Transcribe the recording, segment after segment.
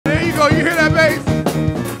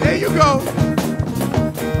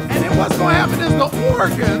happen is the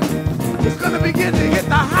organ is going to begin to hit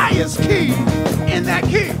the highest key in that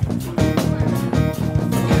key.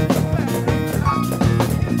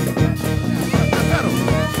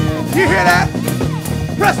 You hear that?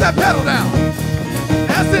 Press that pedal down.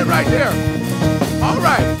 That's it right there. All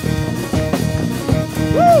right.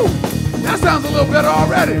 Woo! That sounds a little better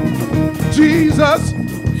already. Jesus,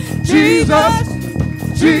 Jesus,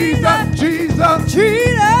 Jesus, Jesus, Jesus,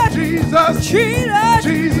 Jesus, Jesus,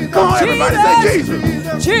 Jesus. Come on, everybody say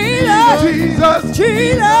Jesus. Jesus, Jesus,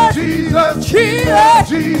 Jesus, Jesus, Jesus,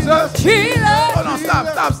 Jesus, Jesus. Hold on,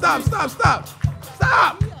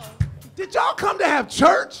 stop. Did y'all come to have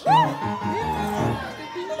church? Or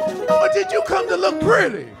did you come to look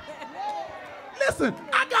pretty? Listen,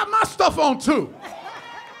 I got my stuff on too.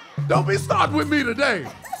 Don't be starting with me today.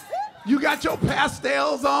 You got your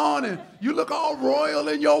pastels on and you look all royal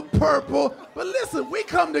in your purple. But listen, we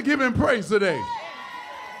come to give him praise today.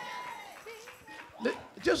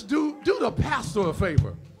 Just do the pastor a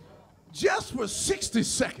favor. Just for 60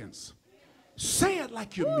 seconds, say it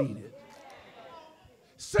like you mean it.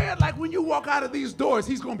 Say it like when you walk out of these doors,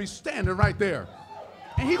 he's going to be standing right there.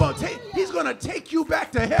 And he's going to take you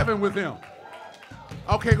back to heaven with him.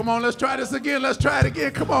 Okay, come on, let's try this again. Let's try it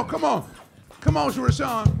again. Come on. Come on,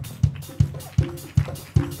 Rashawn.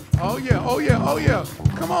 Oh, yeah.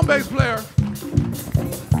 Come on, bass player.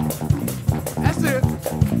 That's it.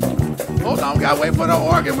 Hold on, we got to wait for the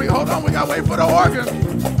organ. We got to wait for the organ.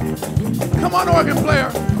 Come on, organ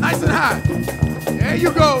player. Nice and high. There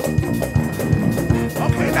you go.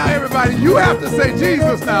 Okay, now everybody, you have to say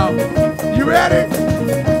Jesus now. You ready?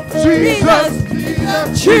 Jesus,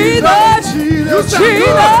 Jesus, Jesus, Jesus,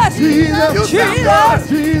 Jesus, Jesus, Jesus,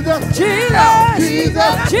 Jesus,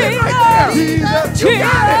 Jesus, Jesus, you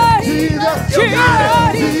got it, Jesus, you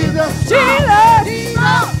got it, Jesus,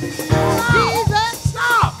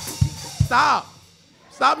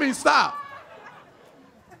 Stop means stop.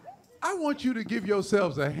 I want you to give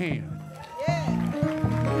yourselves a hand.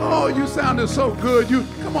 Oh, you sounded so good.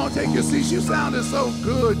 Come on, take your seats. You sounded so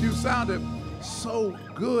good. You sounded so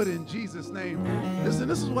good in Jesus' name. Listen,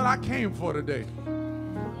 this is what I came for today.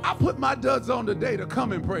 I put my duds on today to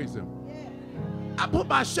come and praise him. I put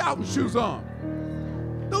my shouting shoes on.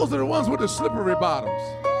 Those are the ones with the slippery bottoms.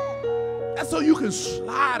 That's so you can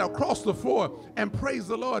slide across the floor and praise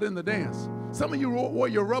the Lord in the dance. Some of you wore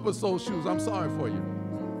your rubber sole shoes. I'm sorry for you.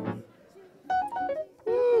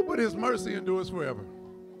 Ooh, but his mercy endures forever.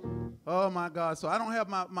 Oh, my God. So I don't have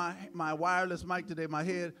my wireless mic today, my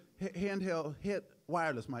handheld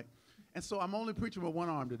wireless mic. And so I'm only preaching with one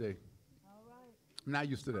arm today. All right. I'm not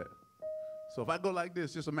used to that. So if I go like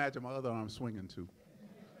this, just imagine my other arm swinging too.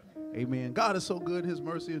 Amen. God is so good. His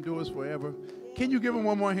mercy endures forever. Can you give him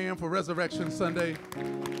one more hand for Resurrection Sunday?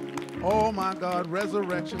 Oh, my God.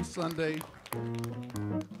 Resurrection Sunday.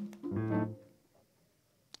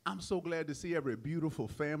 I'm so glad to see every beautiful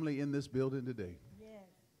family in this building today.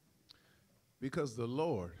 Because the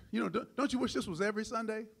Lord, don't you wish this was every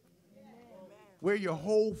Sunday? Amen. Where your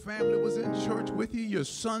whole family was in church with you, your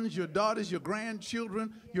sons, your daughters, your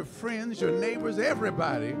grandchildren, your friends, your neighbors,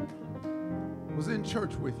 everybody was in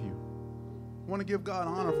church with you. I want to give God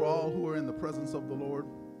honor for all who are in the presence of the Lord.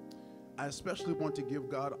 I especially want to give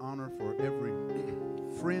God honor for every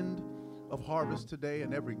friend of Harvest today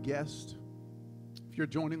and every guest. If you're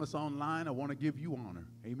joining us online, I want to give you honor.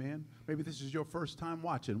 Amen. Maybe this is your first time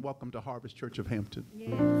watching. Welcome to Harvest Church of Hampton.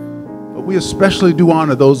 Yes. But we especially do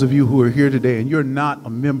honor those of you who are here today and you're not a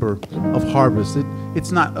member of Harvest.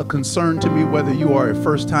 It's not a concern to me whether you are a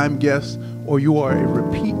first-time guest or you are a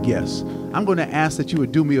repeat guest. I'm going to ask that you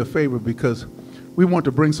would do me a favor because we want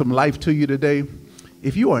to bring some life to you today.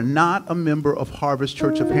 If you are not a member of Harvest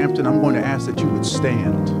Church of Hampton, I'm going to ask that you would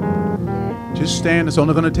stand. Just stand. It's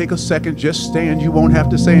only going to take a second. Just stand. You won't have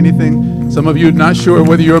to say anything. Some of you are not sure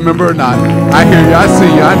whether you're a member or not. I hear you. I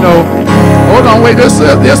see you. I know. Hold on. Wait. There's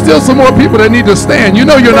still some more people that need to stand. You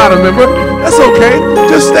know you're not a member. That's okay.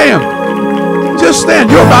 Just stand. Just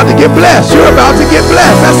stand. You're about to get blessed. You're about to get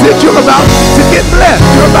blessed. That's it. You're about to get blessed.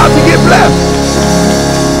 You're about to get blessed.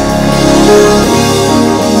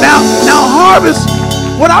 Now, Harvest,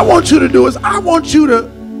 what I want you to do is I want you to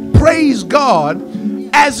praise God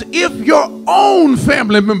as if your own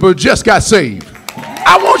family member just got saved.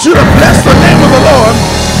 I want you to bless the name of the Lord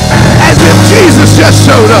as if Jesus just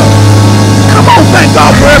showed up. Come on, thank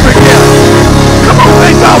God for every guest. Come on,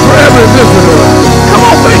 thank God for every visitor. Come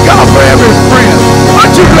on, thank God for every friend.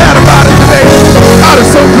 Aren't you glad about it today? God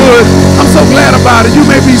is so good. I'm so glad about it. You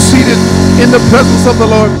may be seated in the presence of the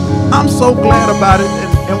Lord. I'm so glad about it.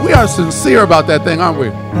 And we are sincere about that thing, aren't we?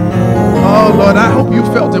 Oh, Lord, I hope you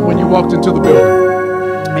felt it when you walked into the building.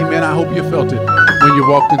 Amen. I hope you felt it when you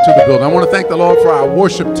walked into the building. I want to thank the Lord for our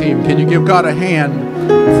worship team. Can you give God a hand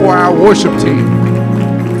for our worship team?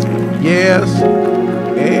 Yes.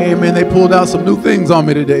 Amen. They pulled out some new things on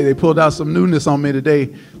me today. They pulled out some newness on me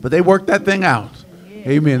today, but they worked that thing out.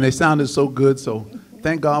 Amen. They sounded so good. So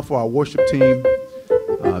thank God for our worship team.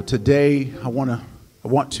 Today, I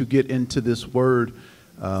want to get into this word,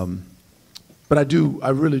 but I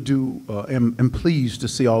really do am pleased to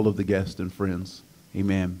see all of the guests and friends.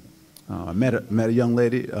 Amen. I met a young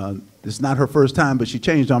lady. This is not her first time, but she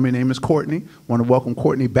changed on me. Her name is Courtney. Want to welcome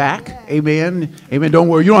Courtney back. Amen. Amen. Don't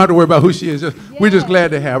worry. You don't have to worry about who she is. We're just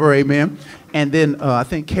glad to have her. Amen. And then I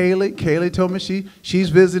think Kaylee told me she's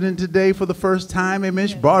visiting today for the first time. Amen.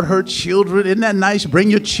 She brought her children. Isn't that nice? Bring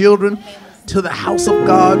your children to the house of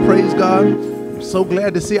God. Praise God. I'm so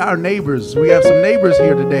glad to see our neighbors. We have some neighbors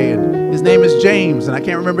here today, and his name is James, and I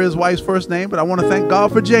can't remember his wife's first name, but I want to thank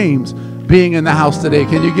God for James being in the house today.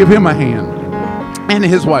 Can you give him a hand? And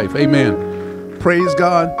his wife. Amen. Praise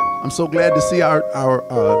God. I'm so glad to see our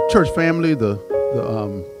church family,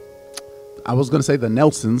 I was going to say the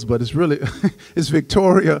Nelsons, but it's really, it's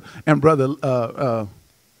Victoria and brother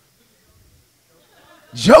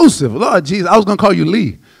Joseph. Lord Jesus, I was going to call you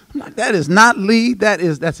Lee. I'm like, that is not Lee.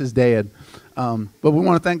 That's his dad. But we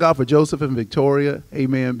want to thank God for Joseph and Victoria.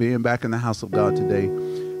 Amen. Being back in the house of God today.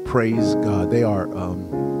 Praise God. They are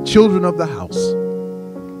children of the house.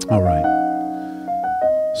 All right.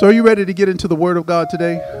 So are you ready to get into the Word of God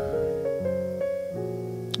today?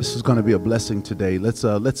 This is going to be a blessing today. Let's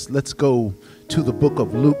go to the book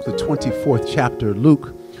of Luke, the 24th chapter.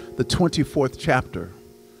 Luke, the 24th chapter.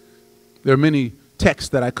 There are many texts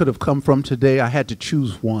that I could have come from today. I had to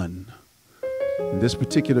choose one. And this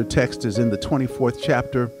particular text is in the 24th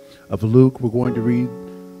chapter of Luke. We're going to read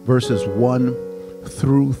verses 1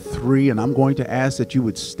 through 3, and I'm going to ask that you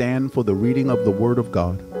would stand for the reading of the Word of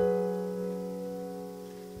God.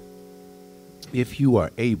 If you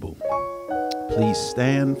are able, please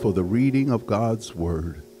stand for the reading of God's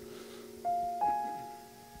Word.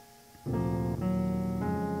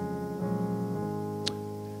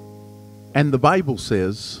 And the Bible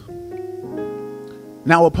says,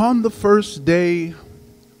 now upon the first day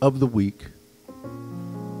of the week,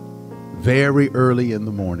 very early in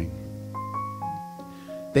the morning,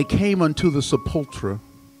 they came unto the sepulchre,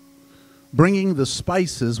 bringing the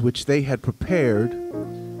spices which they had prepared,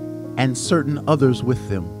 and certain others with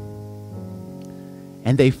them.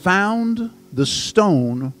 And they found the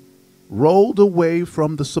stone rolled away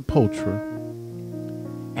from the sepulchre,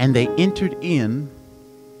 and they entered in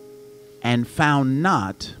and found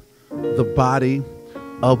not the body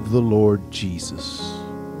of the Lord Jesus.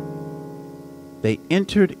 They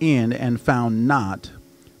entered in and found not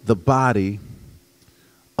the body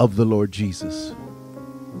of the Lord Jesus.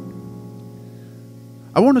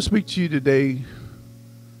 I want to speak to you today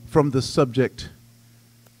from the subject,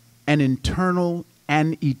 an internal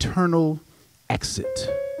and eternal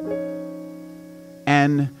exit.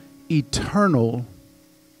 An eternal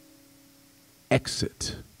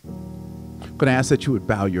exit. I'm going to ask that you would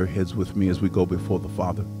bow your heads with me as we go before the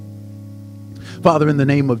Father. Father, in the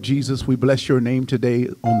name of Jesus, we bless your name today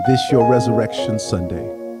on this, your Resurrection Sunday.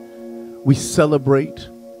 We celebrate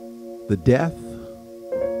the death,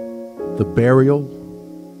 the burial,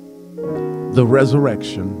 the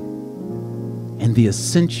resurrection, and the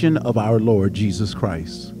ascension of our Lord Jesus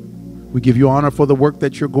Christ. We give you honor for the work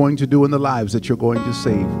that you're going to do in the lives that you're going to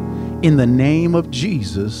save. In the name of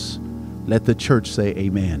Jesus, let the church say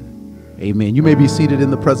amen. Amen. You may be seated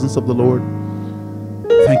in the presence of the Lord.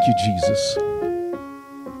 Thank you, Jesus.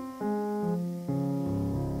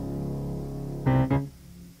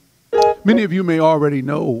 Many of you may already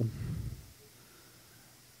know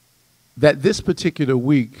that this particular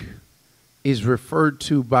week is referred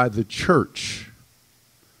to by the church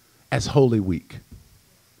as Holy Week.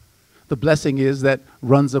 The blessing is that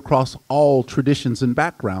runs across all traditions and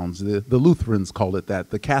backgrounds. The Lutherans call it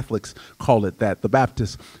that. The Catholics call it that. The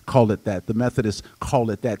Baptists call it that. The Methodists call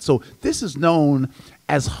it that. So this is known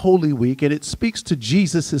as Holy Week, and it speaks to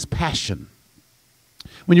Jesus' passion.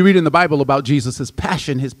 When you read in the Bible about Jesus'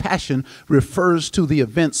 passion refers to the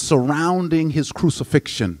events surrounding his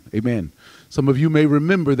crucifixion. Amen. Some of you may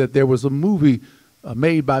remember that there was a movie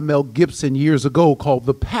made by Mel Gibson years ago called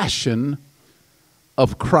The Passion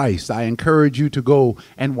of Christ. I encourage you to go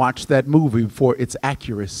and watch that movie for its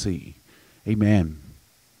accuracy. Amen.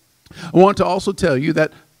 I want to also tell you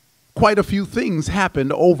that quite a few things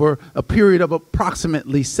happened over a period of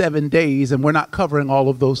approximately 7 days, and we're not covering all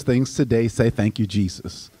of those things today. Say thank you,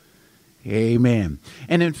 Jesus. Amen.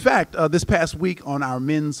 And in fact, this past week on our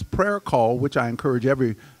men's prayer call, which I encourage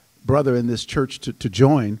every brother in this church to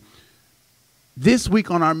join. This week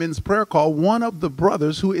on our men's prayer call, one of the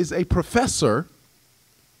brothers who is a professor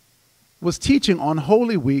was teaching on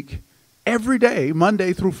Holy Week every day,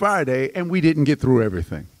 Monday through Friday, and we didn't get through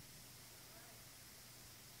everything.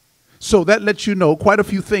 So that lets you know quite a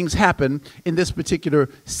few things happen in this particular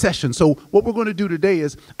session. So what we're going to do today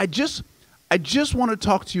is I just want to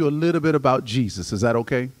talk to you a little bit about Jesus. Is that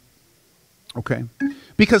okay? Okay.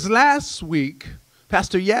 Because last week,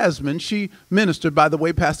 Pastor Yasmin, she ministered. By the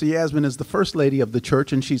way, Pastor Yasmin is the first lady of the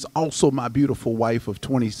church, and she's also my beautiful wife of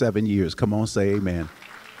 27 years. Come on, say amen.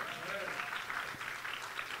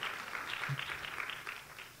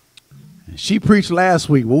 She preached last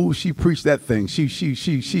week. Ooh, she preached that thing. She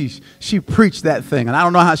preached that thing. And I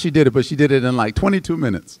don't know how she did it, but she did it in like 22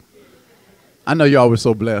 minutes. I know y'all were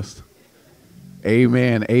so blessed.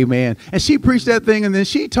 Amen, amen. And she preached that thing, and then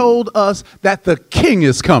she told us that the King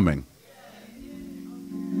is coming.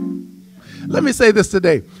 Let me say this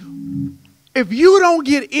today. If you don't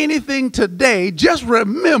get anything today, just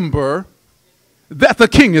remember that the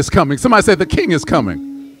King is coming. Somebody say the King is coming.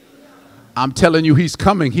 I'm telling you, he's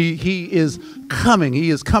coming. He is coming. He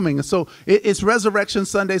is coming. And so it's Resurrection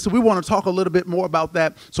Sunday, so we want to talk a little bit more about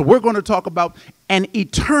that. So we're going to talk about an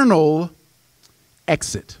eternal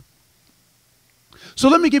exit. So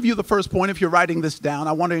let me give you the first point. If you're writing this down,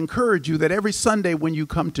 I want to encourage you that every Sunday when you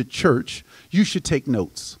come to church, you should take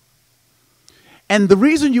notes. And the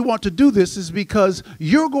reason you want to do this is because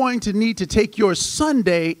you're going to need to take your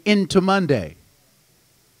Sunday into Monday.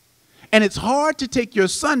 And it's hard to take your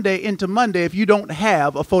Sunday into Monday if you don't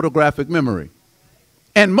have a photographic memory.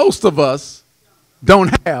 And most of us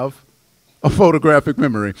don't have a photographic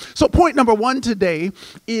memory. So point number one today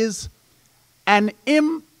is an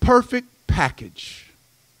imperfect package.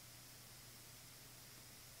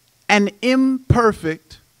 An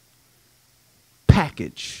imperfect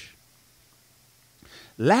package.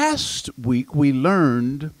 Last week we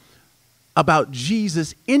learned about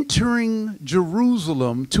Jesus entering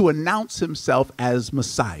Jerusalem to announce himself as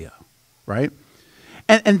Messiah, right?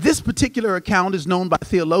 And this particular account is known by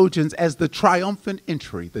theologians as the triumphant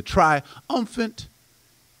entry, the triumphant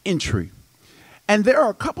entry. And there are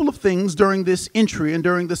a couple of things during this entry and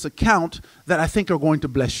during this account that I think are going to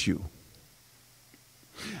bless you.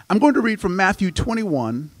 I'm going to read from Matthew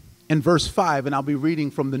 21 and verse 5, and I'll be reading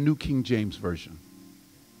from the New King James Version.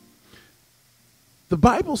 The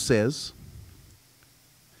Bible says,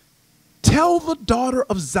 "Tell the daughter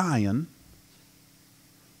of Zion,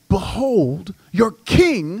 behold, your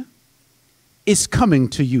king is coming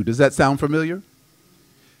to you." Does that sound familiar?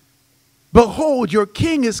 Behold, your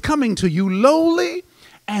king is coming to you, lowly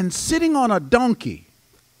and sitting on a donkey,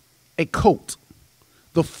 a colt,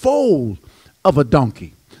 the foal of a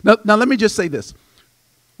donkey. Now let me just say this.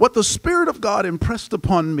 What the Spirit of God impressed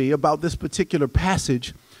upon me about this particular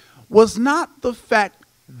passage was not the fact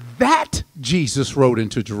that Jesus rode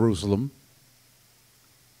into Jerusalem,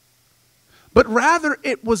 but rather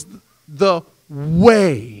it was the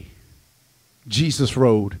way Jesus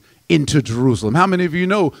rode into Jerusalem. How many of you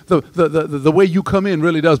know the way you come in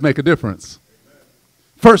really does make a difference?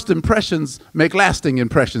 First impressions make lasting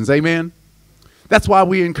impressions. Amen? That's why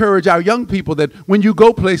we encourage our young people that when you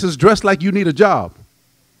go places, dress like you need a job.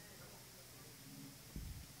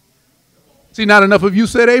 See, not enough of you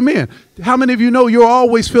said amen. How many of you know you're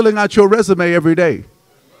always filling out your resume every day?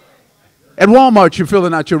 At Walmart, you're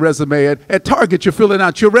filling out your resume. At Target, you're filling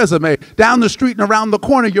out your resume. Down the street and around the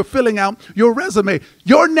corner, you're filling out your resume.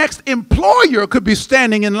 Your next employer could be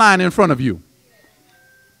standing in line in front of you.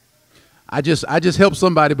 I just helped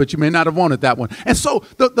somebody, but you may not have wanted that one. And so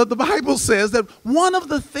the Bible says that one of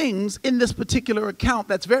the things in this particular account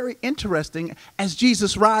that's very interesting as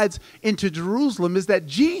Jesus rides into Jerusalem is that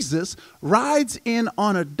Jesus rides in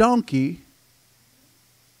on a donkey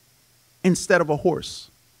instead of a horse.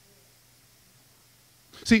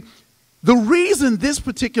 See, the reason this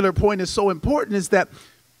particular point is so important is that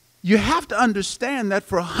you have to understand that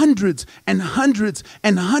for hundreds and hundreds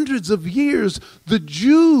and hundreds of years, the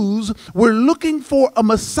Jews were looking for a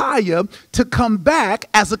Messiah to come back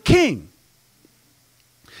as a king.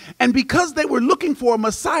 And because they were looking for a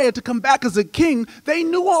Messiah to come back as a king, they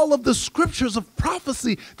knew all of the scriptures of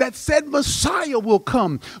prophecy that said Messiah will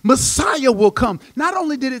come. Messiah will come. Not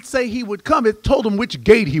only did it say he would come, it told them which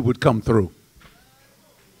gate he would come through.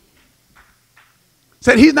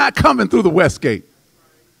 Said he's not coming through the west gate.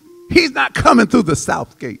 He's not coming through the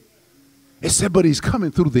south gate. It said, but he's coming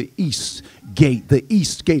through the east gate, the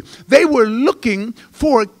east gate. They were looking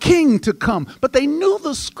for a king to come, but they knew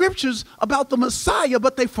the scriptures about the Messiah,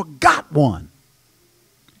 but they forgot one.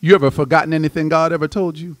 You ever forgotten anything God ever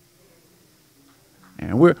told you?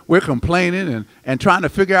 And we're complaining and trying to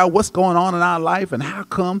figure out what's going on in our life and how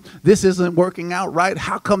come this isn't working out right?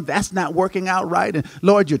 How come that's not working out right? And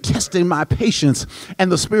Lord, you're testing my patience.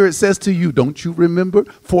 And the Spirit says to you, don't you remember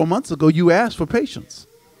 4 months ago you asked for patience?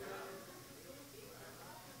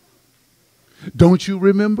 Don't you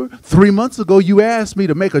remember 3 months ago you asked me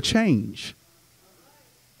to make a change?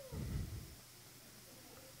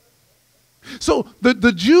 So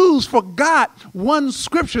the Jews forgot one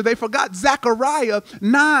scripture. They forgot Zechariah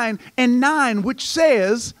 9:9, which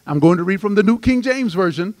says, I'm going to read from the New King James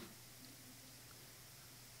Version,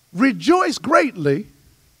 rejoice greatly,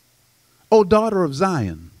 O daughter of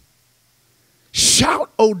Zion.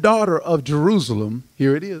 Shout, O daughter of Jerusalem.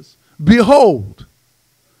 Here it is. Behold,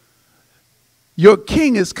 your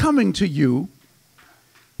king is coming to you.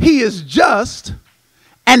 He is just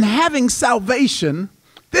and having salvation.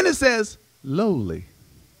 Then it says, lowly,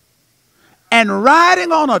 and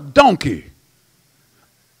riding on a donkey,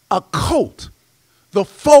 a colt, the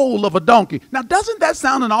foal of a donkey. Now, doesn't that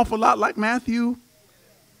sound an awful lot like Matthew,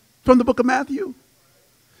 from the book of Matthew?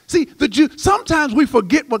 See, sometimes we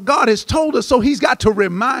forget what God has told us, so he's got to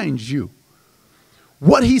remind you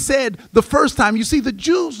what he said the first time. You see, the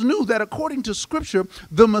Jews knew that according to Scripture,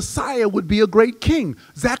 the Messiah would be a great king.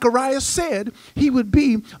 Zechariah said he would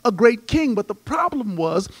be a great king, but the problem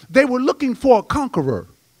was they were looking for a conqueror.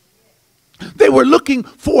 They were looking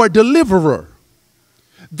for a deliverer.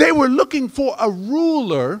 They were looking for a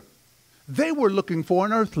ruler. They were looking for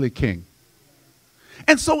an earthly king.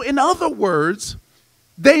 And so, in other words,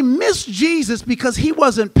 they missed Jesus because he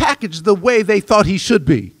wasn't packaged the way they thought he should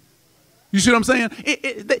be. You see what I'm saying?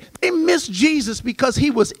 They missed Jesus because he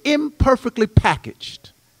was imperfectly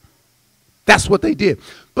packaged. That's what they did.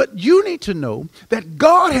 But you need to know that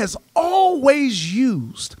God has always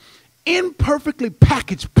used imperfectly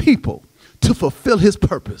packaged people to fulfill his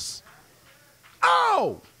purpose.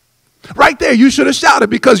 Oh, right there, you should have shouted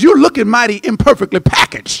because you're looking mighty imperfectly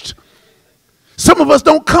packaged. Some of us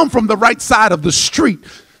don't come from the right side of the street.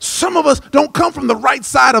 Some of us don't come from the right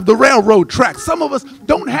side of the railroad track. Some of us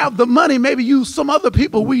don't have the money maybe some other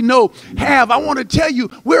people we know have. I want to tell you,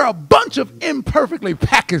 we're a bunch of imperfectly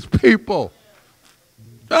packaged people.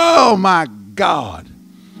 Oh, my God.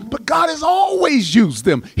 But God has always used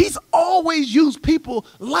them. He's always used people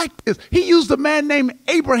like this. He used a man named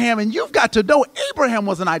Abraham, and you've got to know Abraham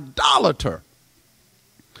was an idolater.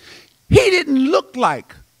 He didn't look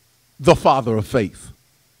like the father of faith.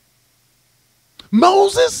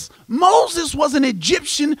 Moses was an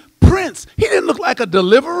Egyptian prince. He didn't look like a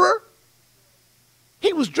deliverer.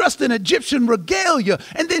 He was dressed in Egyptian regalia.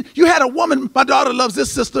 And then you had a woman, my daughter loves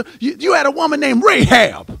this sister, you had a woman named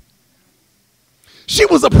Rahab. She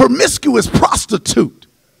was a promiscuous prostitute.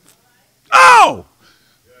 Oh,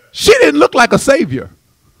 she didn't look like a savior,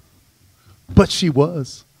 but she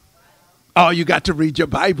was. Oh, you got to read your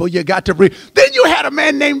Bible. You got to read. Then you had a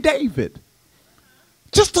man named David.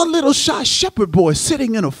 Just a little shy shepherd boy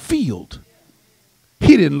sitting in a field.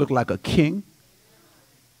 He didn't look like a king.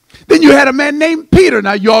 Then you had a man named Peter.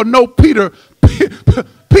 Now, you all know Peter.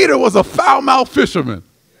 Peter was a foul-mouthed fisherman.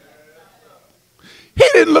 He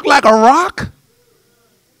didn't look like a rock.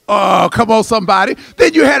 Oh, come on, somebody.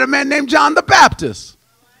 Then you had a man named John the Baptist.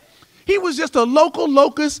 He was just a local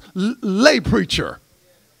locust lay preacher.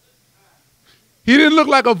 He didn't look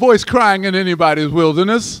like a voice crying in anybody's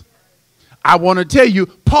wilderness. I want to tell you,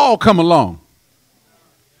 Paul come along,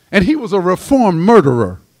 and he was a reformed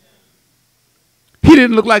murderer. He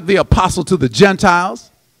didn't look like the apostle to the Gentiles.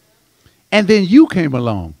 And then you came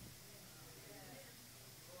along.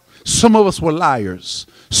 Some of us were liars.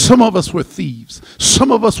 Some of us were thieves.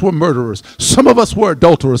 Some of us were murderers. Some of us were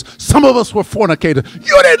adulterers. Some of us were fornicators.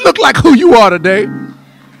 You didn't look like who you are today.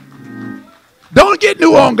 Don't get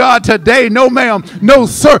new on God today. No, ma'am. No,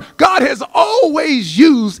 sir. God has always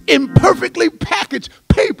used imperfectly packaged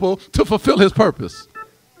people to fulfill his purpose.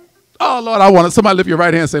 Oh, Lord, I want it. Somebody lift your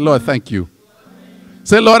right hand and say, Lord, thank you.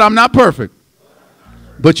 Say, Lord, I'm not perfect,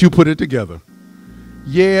 but you put it together.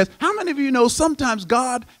 Yes. How many of you know sometimes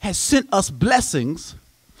God has sent us blessings,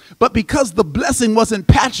 but because the blessing wasn't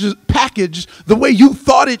packaged the way you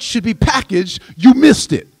thought it should be packaged, you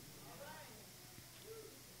missed it.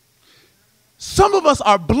 Some of us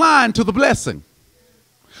are blind to the blessing.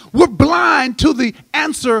 We're blind to the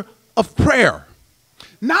answer of prayer.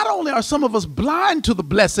 Not only are some of us blind to the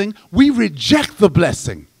blessing, we reject the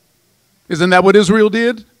blessing. Isn't that what Israel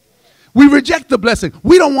did? We reject the blessing.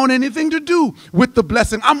 We don't want anything to do with the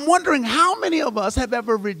blessing. I'm wondering how many of us have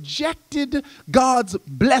ever rejected God's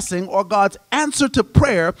blessing or God's answer to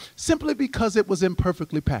prayer simply because it was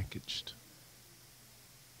imperfectly packaged.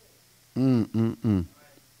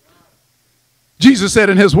 Jesus said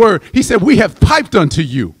in his word, he said, we have piped unto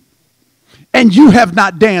you, and you have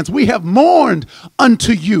not danced. We have mourned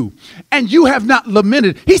unto you, and you have not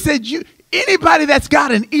lamented. He said, anybody that's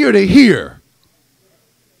got an ear to hear,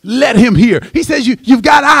 let him hear. He says, you've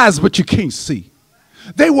got eyes, but you can't see.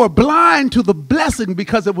 They were blind to the blessing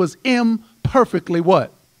because it was imperfectly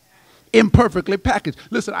what? Imperfectly packaged.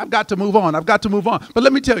 Listen, I've got to move on. But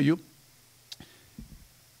let me tell you,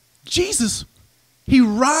 Jesus, he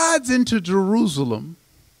rides into Jerusalem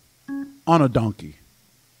on a donkey.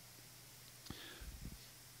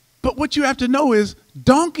 But what you have to know is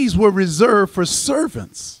donkeys were reserved for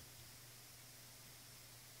servants,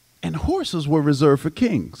 and horses were reserved for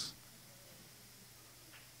kings.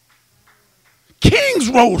 Kings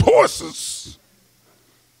rode horses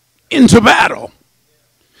into battle.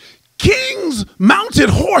 Kings mounted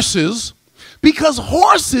horses because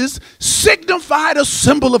horses signified a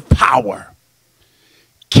symbol of power.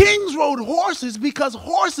 Kings rode horses because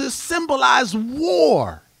horses symbolized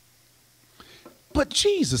war. But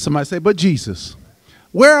Jesus, somebody say, but Jesus.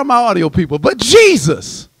 Where are my audio people? But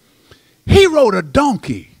Jesus, he rode a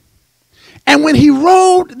donkey. And when he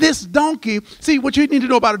rode this donkey, see, what you need to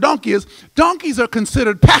know about a donkey is donkeys are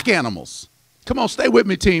considered pack animals. Come on, stay with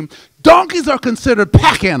me, team. Donkeys are considered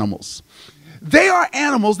pack animals. They are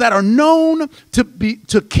animals that are known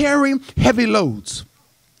to carry heavy loads.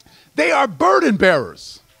 They are burden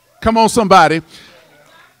bearers. Come on, somebody.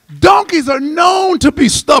 Donkeys are known to be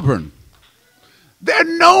stubborn. They're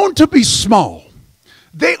known to be small.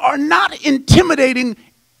 They are not intimidating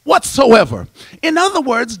whatsoever. In other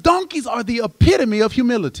words, donkeys are the epitome of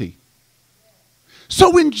humility.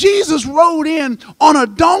 So when Jesus rode in on a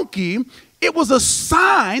donkey, it was a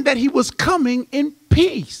sign that he was coming in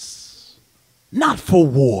peace, not for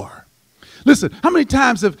war. Listen, how many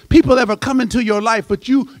times have people ever come into your life, but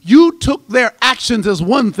you took their actions as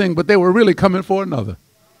one thing, but they were really coming for another?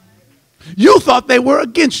 You thought they were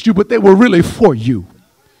against you, but they were really for you.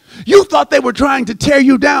 You thought they were trying to tear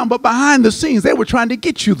you down, but behind the scenes, they were trying to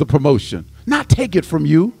get you the promotion, not take it from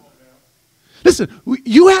you. Listen,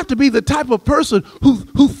 you have to be the type of person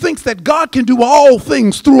who thinks that God can do all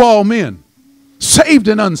things through all men, saved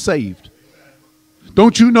and unsaved.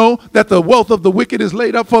 Don't you know that the wealth of the wicked is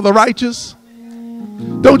laid up for the righteous?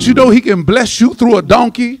 Don't you know he can bless you through a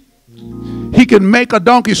donkey? He can make a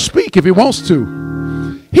donkey speak if he wants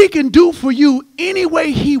to. He can do for you any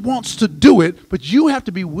way he wants to do it, but you have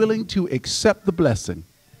to be willing to accept the blessing.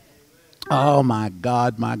 Oh, my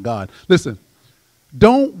God, my God. Listen,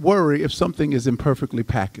 don't worry if something is imperfectly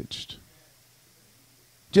packaged.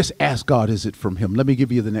 Just ask God, is it from him? Let me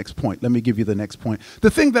give you the next point. The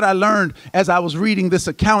thing that I learned as I was reading this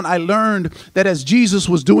account, I learned that as Jesus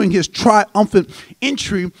was doing his triumphant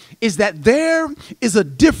entry, is that there is a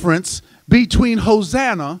difference between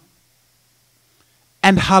Hosanna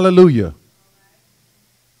and hallelujah.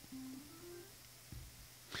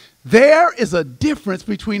 There is a difference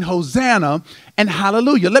between Hosanna and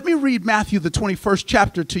hallelujah. Let me read Matthew, the 21st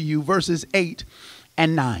chapter to you, verses 8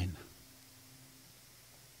 and 9.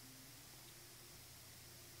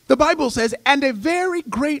 The Bible says, and a very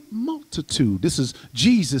great multitude. This is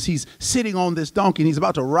Jesus. He's sitting on this donkey and he's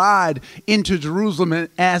about to ride into Jerusalem. And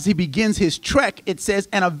as he begins his trek, it says,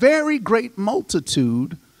 and a very great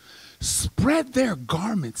multitude spread their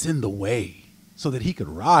garments in the way so that he could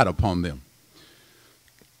ride upon them.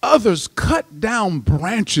 Others cut down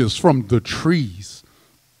branches from the trees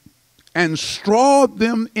and strawed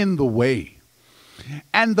them in the way.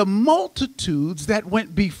 And the multitudes that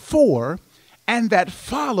went before and that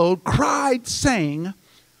followed cried, saying,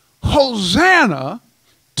 Hosanna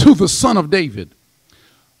to the Son of David.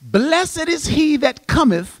 Blessed is he that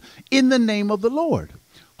cometh in the name of the Lord.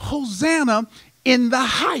 Hosanna in the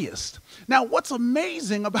highest. Now, what's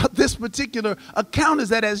amazing about this particular account is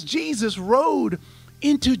that as Jesus rode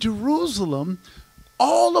into Jerusalem,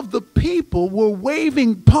 all of the people were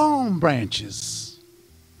waving palm branches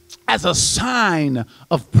as a sign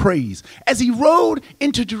of praise. As he rode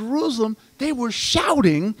into Jerusalem, they were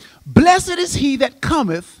shouting, blessed is he that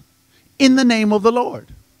cometh in the name of the Lord.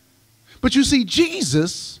 But you see,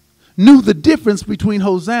 Jesus knew the difference between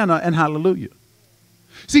Hosanna and hallelujah.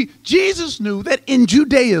 See, Jesus knew that in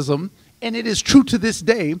Judaism, and it is true to this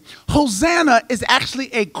day, Hosanna is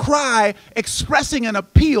actually a cry expressing an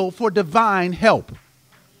appeal for divine help.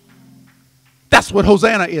 That's what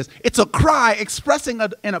Hosanna is. It's a cry expressing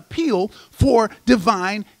an appeal for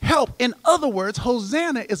divine help. In other words,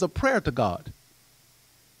 Hosanna is a prayer to God.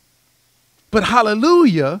 But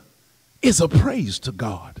hallelujah is a praise to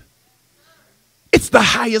God. It's the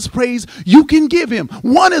highest praise you can give him.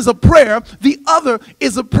 One is a prayer, the other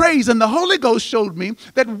is a praise. And the Holy Ghost showed me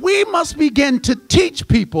that we must begin to teach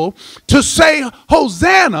people to say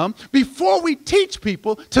Hosanna before we teach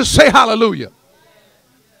people to say hallelujah.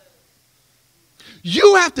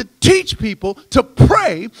 You have to teach people to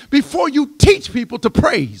pray before you teach people to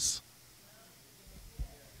praise.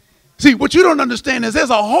 See, what you don't understand is there's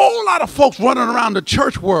a whole lot of folks running around the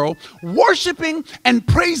church world worshiping and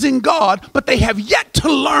praising God, but they have yet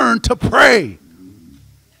to learn to pray.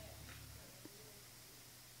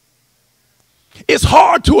 It's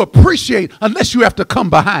hard to appreciate unless you have to come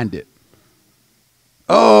behind it.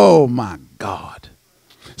 Oh, my God.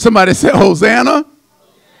 Somebody say Hosanna,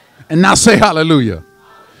 and now say hallelujah.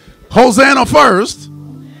 Hosanna first,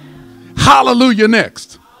 hallelujah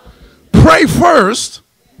next. Pray first,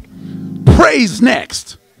 praise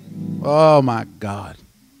next. Oh, my God.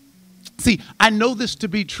 See, I know this to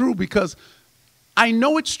be true because I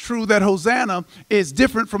know it's true that Hosanna is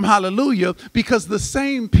different from hallelujah, because the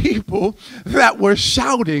same people that were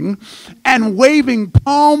shouting and waving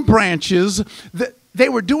palm branches, they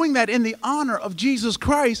were doing that in the honor of Jesus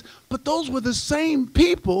Christ, but those were the same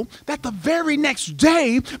people that the very next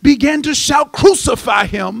day began to shout, crucify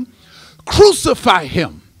him, crucify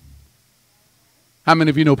him. How many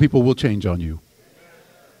of you know people will change on you?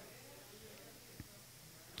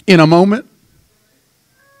 In a moment,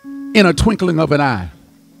 in a twinkling of an eye.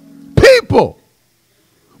 People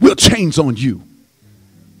will change on you.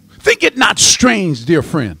 Think it not strange, dear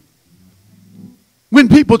friend. When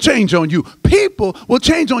people change on you, people will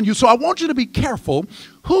change on you. So I want you to be careful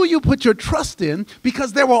who you put your trust in,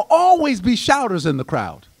 because there will always be shouters in the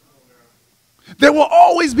crowd. There will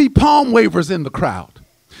always be palm wavers in the crowd.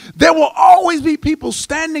 There will always be people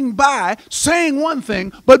standing by saying one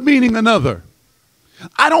thing but meaning another.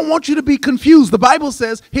 I don't want you to be confused. The Bible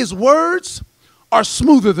says his words are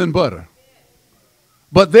smoother than butter,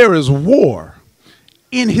 but there is war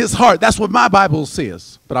in his heart. That's what my Bible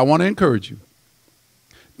says. But I want to encourage you.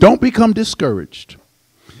 Don't become discouraged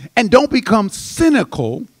and don't become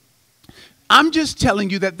cynical. I'm just telling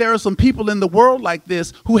you that there are some people in the world like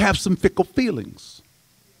this who have some fickle feelings.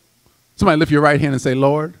 Somebody lift your right hand and say,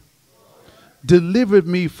 Lord, deliver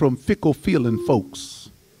me from fickle feeling folks.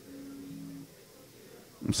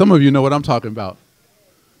 Some of you know what I'm talking about.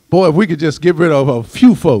 Boy, if we could just get rid of a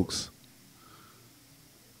few folks.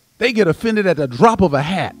 They get offended at the drop of a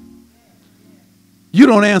hat. You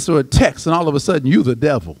don't answer a text and all of a sudden you the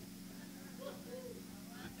devil.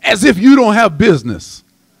 As if you don't have business.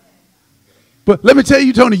 But let me tell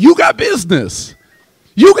you, Tony, you got business.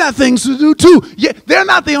 You got things to do too. Yeah, they're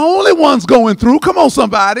not the only ones going through. Come on,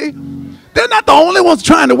 somebody. They're not the only ones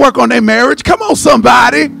trying to work on their marriage. Come on,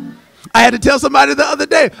 somebody. I had to tell somebody the other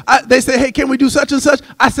day. They said, hey, can we do such and such?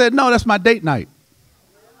 I said, no, that's my date night.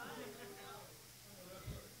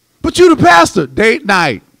 But you the pastor, date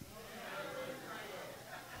night.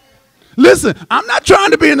 Listen, I'm not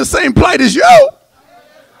trying to be in the same plight as you.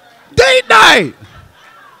 Date night.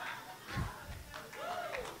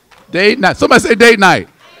 Date night. Somebody say date night.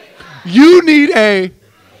 You need a,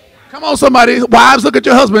 come on somebody, wives, look at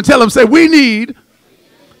your husband, tell him, say, we need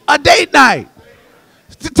a date night.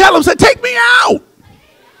 Tell him, say, take me out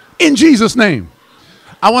in Jesus' name.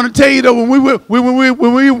 I want to tell you though,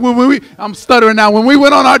 when we I'm stuttering now, when we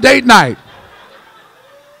went on our date night,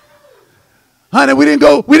 honey, we didn't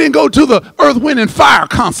go to the Earth, Wind, and Fire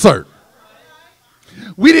concert.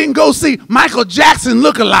 We didn't go see Michael Jackson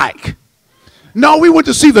look-alike. No, we went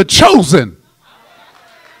to see The Chosen.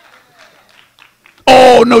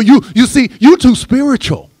 Oh, no, you see, you too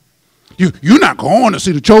spiritual. You're not going to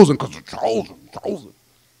see The Chosen because The Chosen.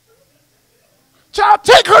 Child,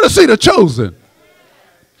 take her to see The Chosen.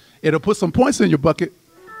 It'll put some points in your bucket.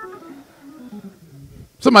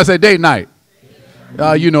 Somebody say date night.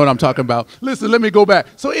 You know what I'm talking about. Listen, let me go back.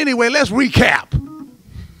 So anyway, let's recap.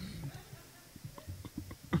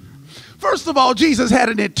 First of all, Jesus had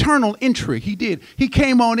an eternal entry. He did. He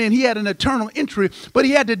came on in. He had an eternal entry, but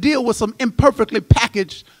he had to deal with some imperfectly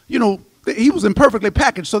packaged, he was imperfectly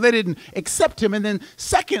packaged, so they didn't accept him. And then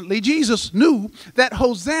secondly, Jesus knew that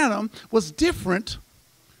Hosanna was different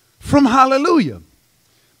from hallelujah.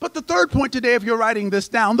 But the third point today, if you're writing this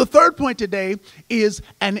down, the third point today is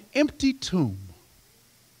an empty tomb.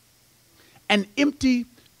 An empty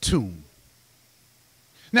tomb.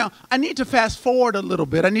 Now, I need to fast forward a little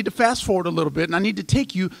bit. And I need to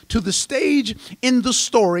take you to the stage in the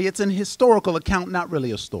story. It's an historical account, not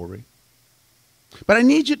really a story. But I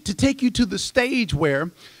need to take you to the stage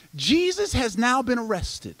where Jesus has now been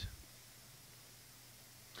arrested.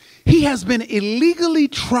 He has been illegally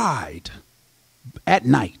tried at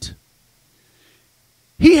night.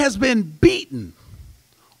 He has been beaten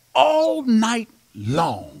all night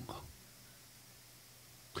long.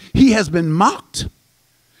 He has been mocked.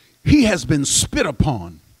 He has been spit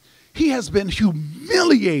upon. He has been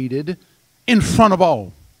humiliated in front of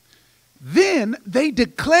all. Then they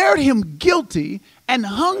declared him guilty and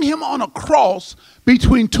hung him on a cross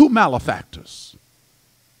between two malefactors,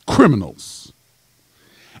 criminals.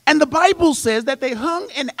 And the Bible says that they hung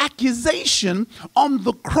an accusation on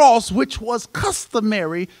the cross, which was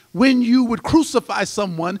customary when you would crucify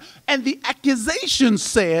someone. And the accusation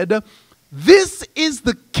said, "This is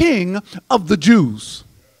the King of the Jews."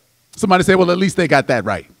 Somebody say, well, at least they got that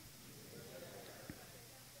right.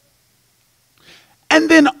 And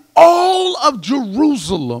then all of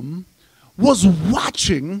Jerusalem was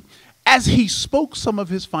watching as he spoke some of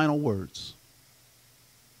his final words.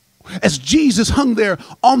 As Jesus hung there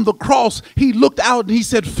on the cross, he looked out and he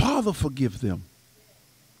said, "Father, forgive them,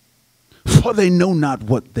 for they know not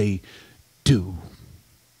what they do."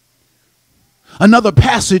 Another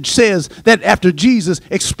passage says that after Jesus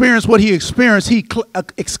experienced what he experienced, he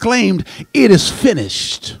exclaimed, "It is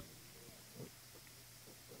finished."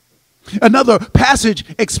 Another passage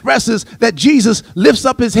expresses that Jesus lifts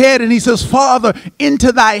up his head and he says, "Father,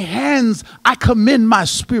 into thy hands I commend my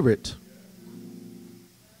spirit."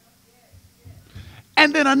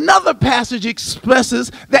 And then another passage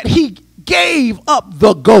expresses that he gave up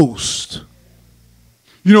the ghost.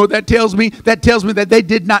 You know what that tells me? That tells me that they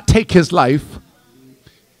did not take his life.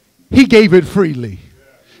 He gave it freely.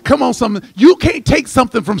 Come on, you can't take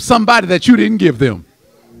something from somebody that you didn't give them.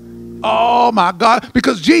 Oh my God,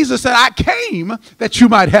 because Jesus said, "I came that you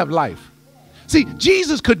might have life." See,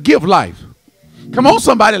 Jesus could give life. Come on,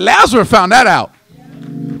 somebody. Lazarus found that out.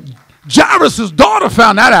 Jairus' daughter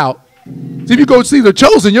found that out. See, if you go see The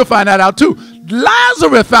Chosen, you'll find that out too.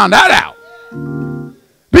 Lazarus found that out.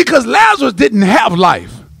 Because Lazarus didn't have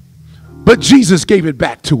life, but Jesus gave it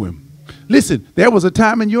back to him. Listen, there was a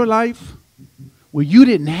time in your life where you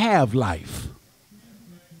didn't have life.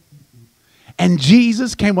 And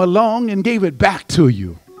Jesus came along and gave it back to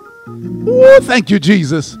you. Oh, thank you,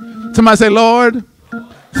 Jesus. Somebody say, "Lord,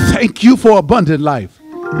 thank you for abundant life.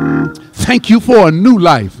 Thank you for a new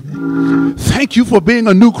life. Thank you for being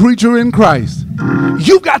a new creature in Christ."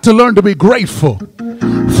 You've got to learn to be grateful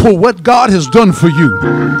for what God has done for you.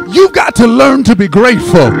 You've got to learn to be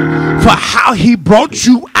grateful for how he brought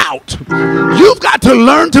you out. You've got to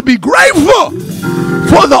learn to be grateful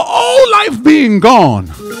for the old life being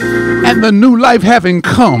gone and the new life having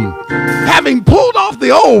come, having pulled off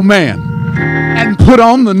the old man and put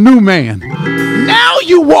on the new man. Now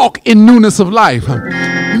you walk in newness of life.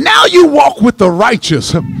 Now you walk with the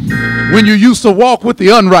righteous when you used to walk with the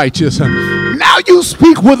unrighteous. Now you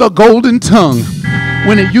speak with a golden tongue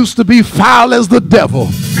when it used to be foul as the devil.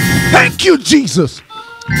 Thank you, Jesus,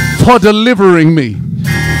 for delivering me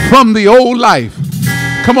from the old life.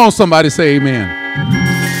 Come on, somebody say amen.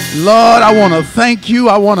 Lord, I want to thank you.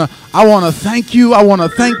 I want to thank you. I want to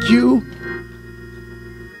thank you.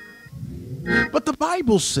 But the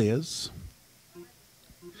Bible says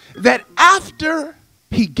that after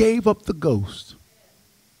he gave up the ghost,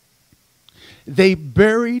 they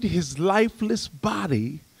buried his lifeless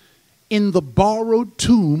body in the borrowed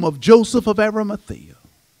tomb of Joseph of Arimathea.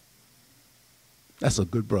 That's a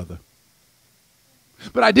good brother.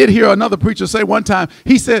 But I did hear another preacher say one time,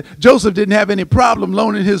 he said Joseph didn't have any problem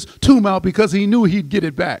loaning his tomb out because he knew he'd get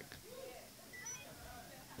it back.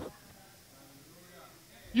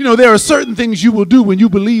 You know, there are certain things you will do when you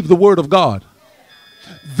believe the word of God.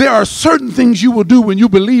 There are certain things you will do when you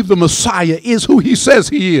believe the Messiah is who he says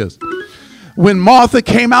he is. When Martha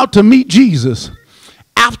came out to meet Jesus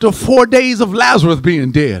after 4 days of Lazarus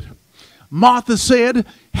being dead, Martha said,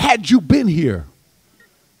 "Had you been here,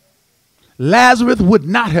 Lazarus would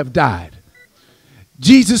not have died."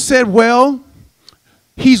 Jesus said, "Well,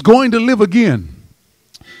 he's going to live again."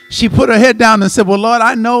 She put her head down and said, "Well, Lord,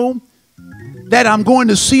 I know that I'm going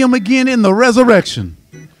to see him again in the resurrection."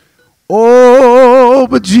 Oh,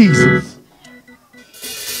 but Jesus,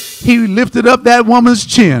 he lifted up that woman's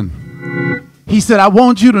chin. He said, "I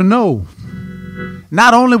want you to know,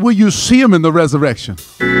 not only will you see him in the resurrection,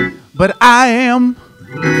 but I am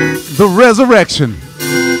the resurrection.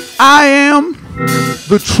 I am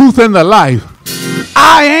the truth and the life.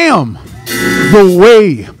 I am the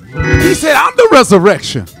way." He said, "I'm the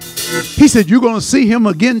resurrection." He said, "You're going to see him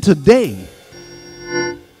again today."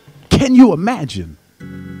 Can you imagine?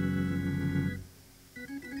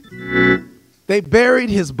 They buried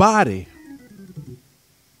his body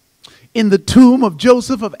in the tomb of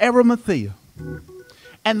Joseph of Arimathea.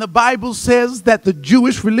 And the Bible says that the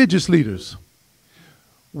Jewish religious leaders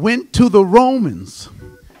went to the Romans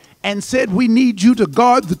and said, we need you to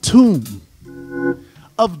guard the tomb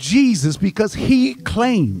of Jesus because he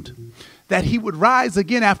claimed that he would rise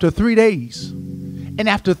again after 3 days and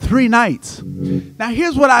after 3 nights. Now,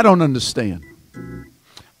 here's what I don't understand.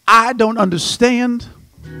 I don't understand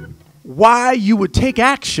why you would take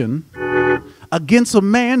action against a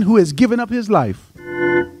man who has given up his life.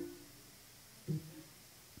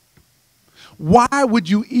 Why would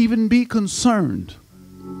you even be concerned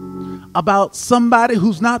about somebody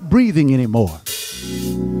who's not breathing anymore?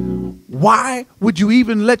 Why would you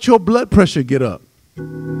even let your blood pressure get up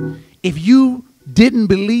if you didn't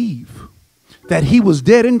believe that he was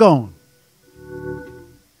dead and gone?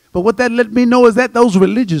 But what that let me know is that those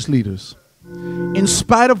religious leaders, in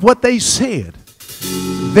spite of what they said,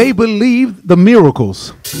 they believed the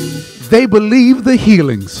miracles. They believed the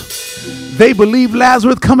healings. They believed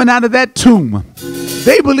Lazarus coming out of that tomb.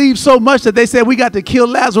 They believed so much that they said, we got to kill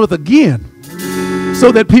Lazarus again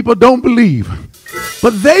so that people don't believe.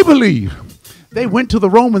 But they believe. They went to the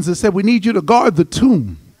Romans and said, we need you to guard the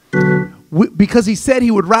tomb because he said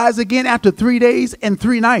he would rise again after 3 days and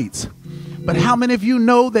 3 nights. But how many of you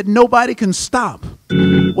know that nobody can stop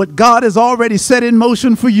what God has already set in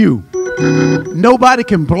motion for you? Nobody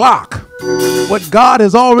can block what God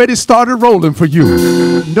has already started rolling for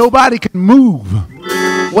you. Nobody can move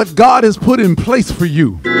what God has put in place for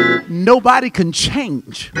you. Nobody can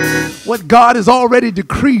change what God has already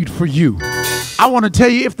decreed for you. I want to tell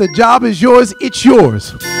you, if the job is yours, it's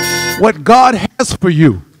yours. What God has for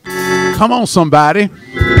you, come on somebody,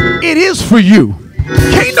 it is for you.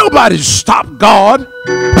 Can't nobody stop God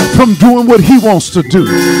from doing what he wants to do.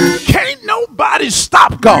 Can't nobody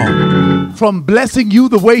stop God from blessing you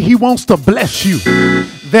the way he wants to bless you.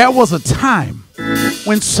 There was a time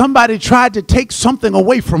when somebody tried to take something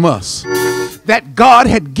away from us that God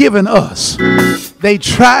had given us. They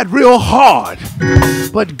tried real hard,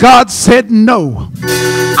 but God said no.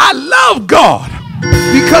 I love God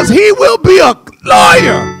because he will be a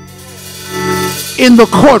lawyer in the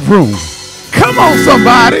courtroom. Come on,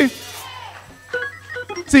 somebody.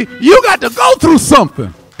 See, you got to go through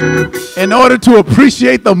something in order to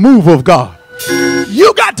appreciate the move of God.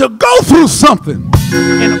 You got to go through something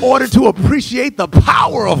in order to appreciate the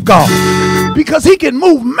power of God, because he can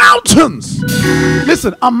move mountains.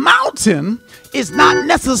 Listen, a mountain is not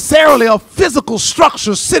necessarily a physical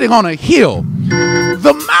structure sitting on a hill.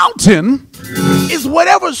 The mountain is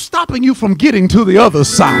whatever's stopping you from getting to the other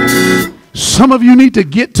side. Some of you need to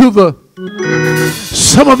get to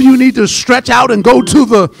some of you need to stretch out and go to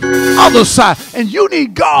the other side. And you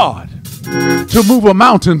need God to move a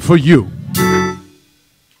mountain for you.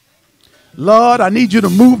 Lord, I need you to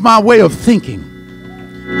move my way of thinking.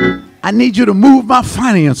 I need you to move my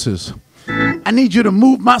finances. I need you to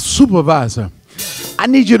move my supervisor. I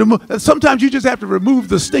need you to move. Sometimes you just have to remove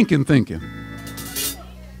the stinking thinking.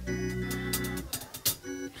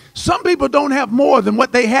 Some people don't have more than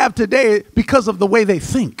what they have today because of the way they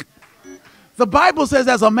think. The Bible says,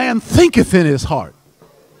 as a man thinketh in his heart,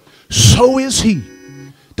 so is he.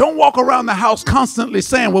 Don't walk around the house constantly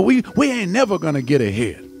saying, well, we ain't never going to get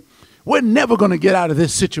ahead. We're never going to get out of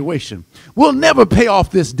this situation. We'll never pay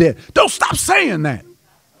off this debt. Don't stop saying that.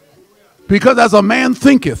 Because as a man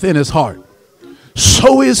thinketh in his heart,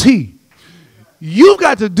 so is he. You've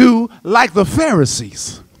got to do like the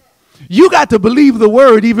Pharisees. You got to believe the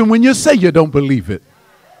word even when you say you don't believe it.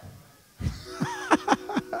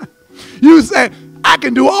 You say, I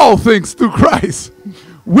can do all things through Christ,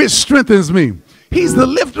 which strengthens me. He's the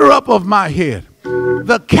lifter up of my head.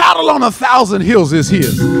 The cattle on 1,000 hills is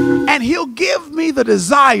his, and he'll give me the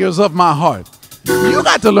desires of my heart. You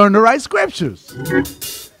got to learn the right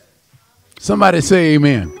scriptures. Somebody say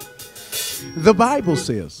amen. The Bible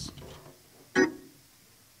says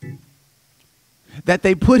that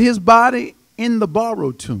they put his body in the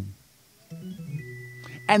borrowed tomb.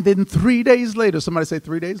 And then 3 days later, somebody say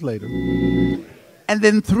 3 days later. And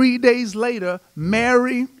then 3 days later,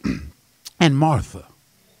 Mary and Martha,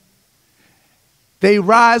 they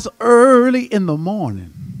rise early in the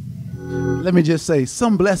morning. Let me just say,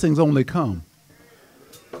 some blessings only come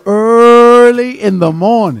early in the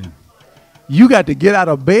morning. You got to get out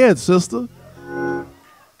of bed, sister.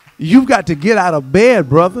 You've got to get out of bed,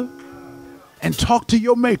 brother, and talk to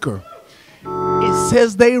your maker. It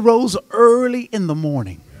says they rose early in the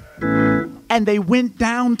morning and they went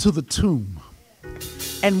down to the tomb.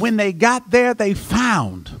 And when they got there, they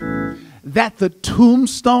found that the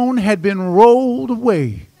tombstone had been rolled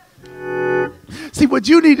away. See, what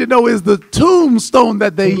you need to know is the tombstone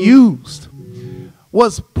that they used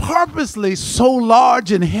was purposely so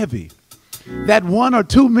large and heavy that 1 or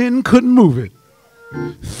 2 men couldn't move it.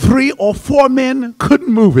 3 or 4 men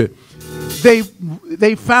couldn't move it.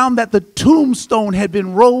 They found that the tombstone had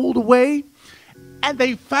been rolled away, and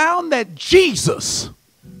they found that Jesus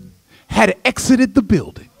had exited the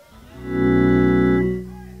building.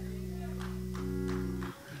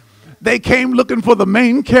 They came looking for the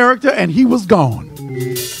main character, and he was gone.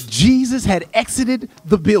 Jesus had exited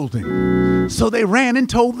the building. So they ran and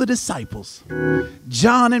told the disciples,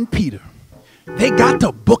 John and Peter. They got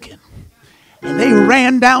to booking, and they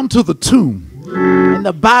ran down to the tomb. And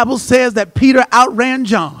the Bible says that Peter outran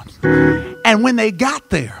John. And when they got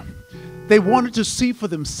there, they wanted to see for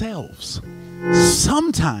themselves.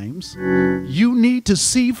 Sometimes you need to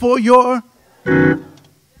see for your...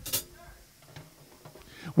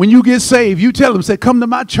 When you get saved, you tell them, say, come to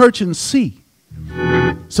my church and see.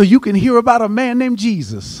 So you can hear about a man named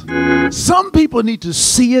Jesus. Some people need to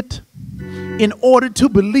see it in order to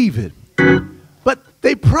believe it. But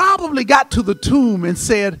they probably got to the tomb and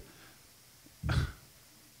said,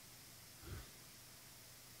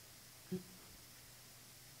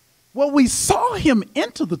 well, we saw him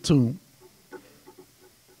enter the tomb,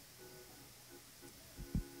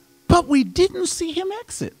 but we didn't see him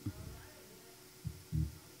exit.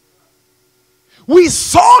 We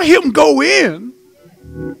saw him go in,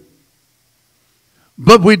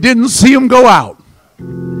 but we didn't see him go out.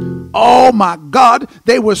 Oh my God,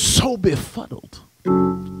 they were so befuddled.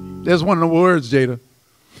 There's one of the words, Jada.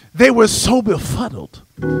 They were so befuddled,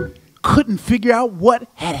 couldn't figure out what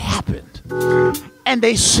had happened. And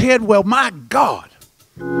they said, well, my God.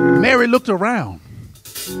 Mary looked around.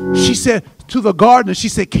 She said to the gardener, she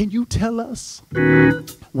said, can you tell us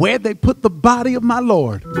where they put the body of my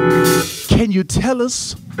Lord? Can you tell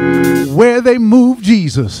us where they moved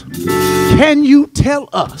Jesus? Can you tell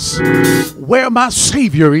us where my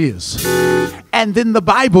Savior is? And then the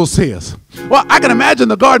Bible says, well, I can imagine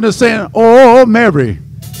the gardener saying, oh, Mary,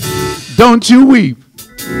 don't you weep.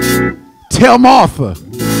 Tell Martha,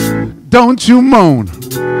 don't you moan.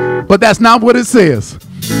 But that's not what it says.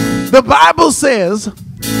 The Bible says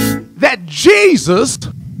that Jesus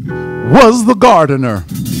was the gardener.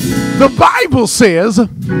 The Bible says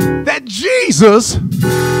that Jesus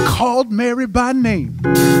called Mary by name.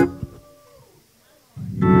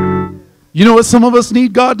 You know what some of us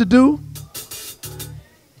need God to do?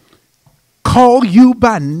 Call you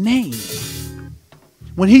by name.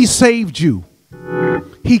 When he saved you,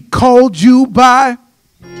 he called you by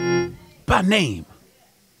name.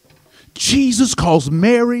 Jesus calls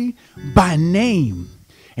Mary by name.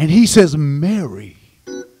 And he says, Mary.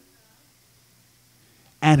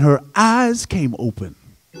 And her eyes came open.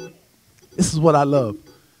 This is what I love.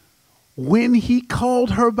 When he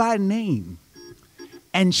called her by name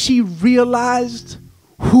and she realized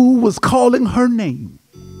who was calling her name,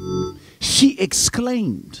 she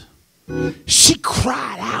exclaimed, she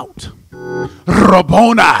cried out,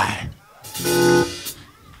 Rabboni,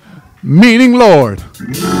 meaning Lord.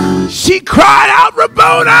 She cried out,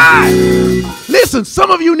 Rabboni. Listen,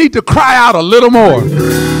 some of you need to cry out a little more.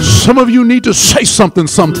 Some of you need to say something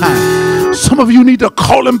sometime. Some of you need to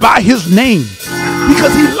call him by his name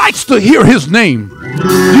because he likes to hear his name.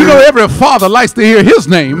 You know, every father likes to hear his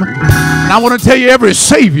name. And I want to tell you, every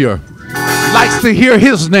Savior likes to hear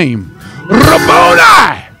his name.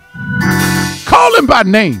 Rabboni. Call him by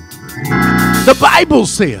name. The Bible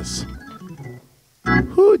says,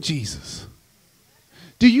 who Jesus?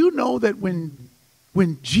 Do you know that when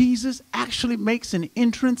Jesus actually makes an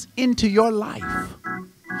entrance into your life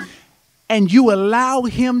and you allow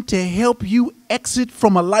him to help you exit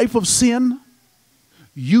from a life of sin,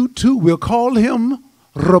 you too will call him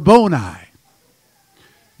Rabboni.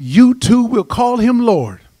 You too will call him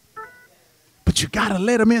Lord. But you got to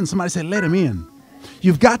let him in. Somebody say, let him in.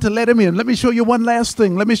 You've got to let him in. Let me show you one last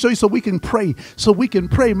thing. Let me show you so we can pray. So we can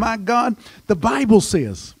pray. My God, the Bible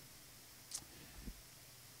says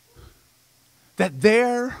that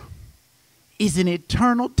there is an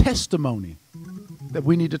eternal testimony that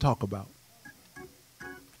we need to talk about.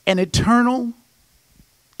 An eternal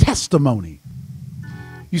testimony.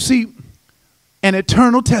 You see, an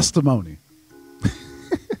eternal testimony.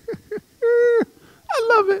 I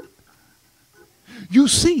love it. You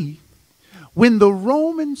see, when the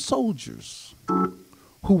Roman soldiers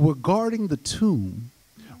who were guarding the tomb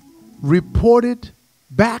reported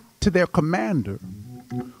back to their commander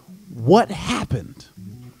what happened,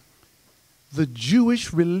 the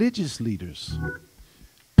Jewish religious leaders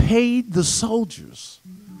paid the soldiers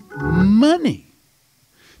money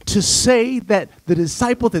to say that the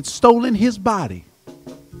disciple had stolen his body.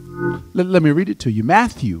 Let me read it to you.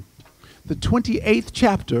 Matthew, the 28th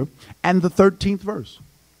chapter and the 13th verse.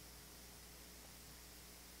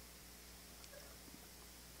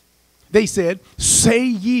 They said, say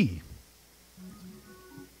ye,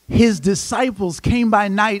 his disciples came by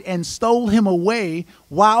night and stole him away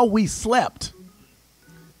while we slept.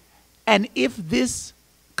 And if this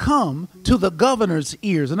come to the governor's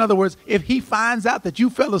ears, in other words, if he finds out that you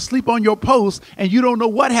fell asleep on your post and you don't know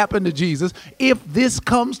what happened to Jesus, if this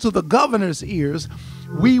comes to the governor's ears,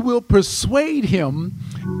 we will persuade him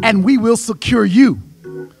and we will secure you.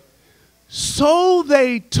 So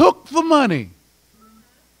they took the money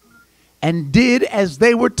and did as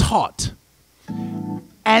they were taught.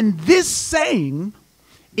 And this saying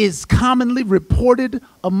is commonly reported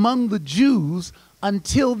among the Jews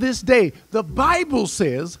until this day. The Bible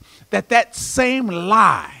says that that same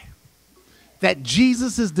lie that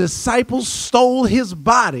Jesus' disciples stole his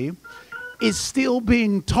body is still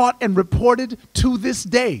being taught and reported to this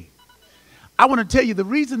day. I want to tell you the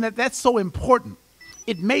reason that that's so important.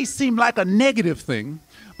 It may seem like a negative thing,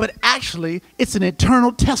 but actually it's an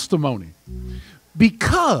eternal testimony.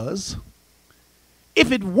 Because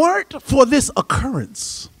if it weren't for this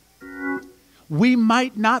occurrence, we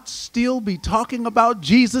might not still be talking about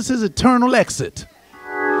Jesus' eternal exit.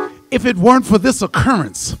 If it weren't for this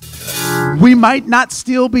occurrence, we might not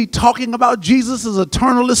still be talking about Jesus'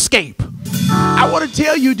 eternal escape. I want to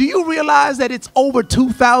tell you, do you realize that it's over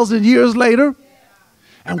 2,000 years later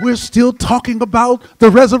and we're still talking about the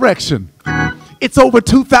resurrection? It's over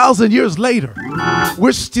 2,000 years later.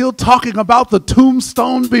 We're still talking about the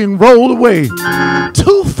tombstone being rolled away.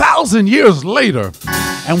 2,000 years later,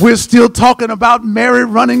 and we're still talking about Mary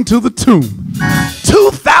running to the tomb.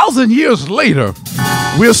 2,000 years later,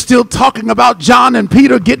 we're still talking about John and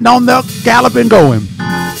Peter getting on their gallop and going.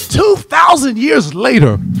 2,000 years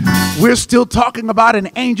later, we're still talking about an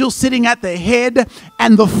angel sitting at the head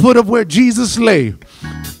and the foot of where Jesus lay.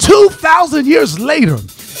 2,000 years later,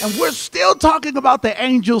 and we're still talking about the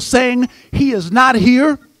angel saying he is not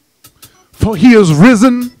here, for he is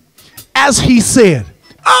risen as he said.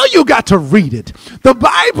 Oh, you got to read it. The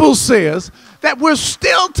Bible says that we're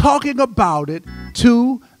still talking about it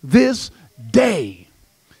to this day.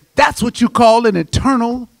 That's what you call an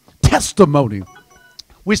eternal testimony.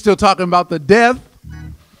 We're still talking about the death.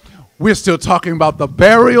 We're still talking about the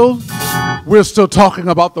burial. We're still talking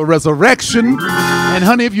about the resurrection. And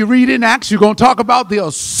honey, if you read in Acts, you're going to talk about the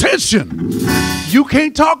ascension. You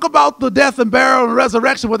can't talk about the death and burial and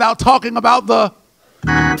resurrection without talking about the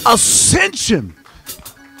ascension.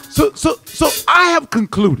 So I have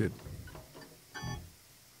concluded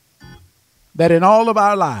that in all of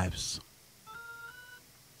our lives,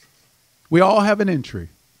 we all have an entry.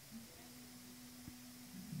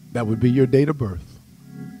 That would be your date of birth.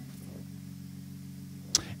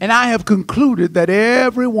 And I have concluded that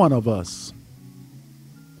every one of us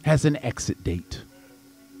has an exit date.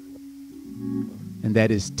 And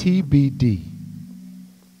that is TBD.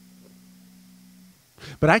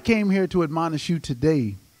 But I came here to admonish you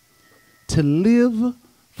today to live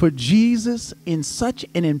for Jesus in such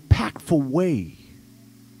an impactful way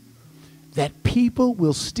that people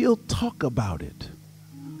will still talk about it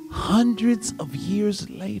hundreds of years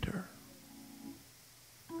later.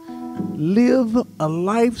 Live a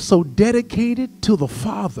life so dedicated to the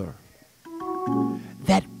Father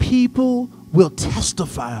that people will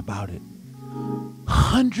testify about it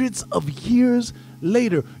hundreds of years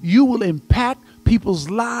later. You will impact people's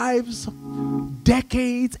lives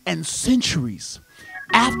decades and centuries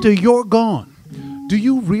after you're gone. Do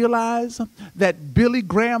you realize that Billy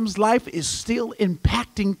Graham's life is still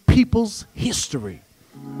impacting people's history?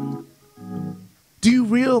 Do you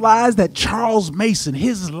realize that Charles Mason,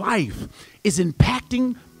 his life is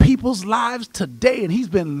impacting people's lives today, and he's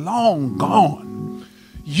been long gone?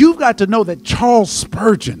 You've got to know that Charles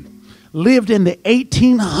Spurgeon lived in the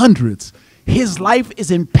 1800s. His life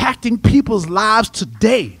is impacting people's lives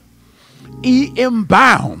today. E.M.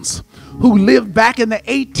 Bounds, who lived back in the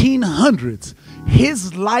 1800s,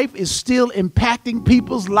 his life is still impacting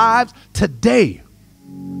people's lives today.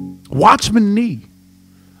 Watchman Nee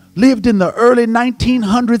lived in the early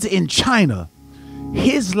 1900s in China.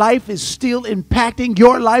 His life is still impacting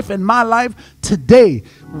your life and my life today.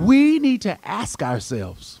 We need to ask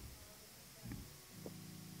ourselves,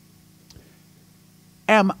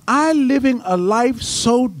 am I living a life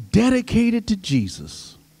so dedicated to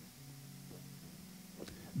Jesus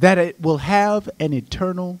that it will have an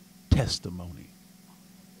eternal testimony?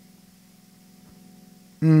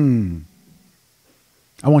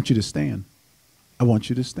 I want you to stand. I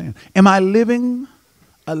want you to stand. Am I living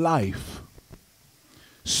a life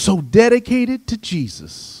so dedicated to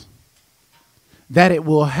Jesus that it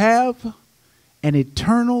will have an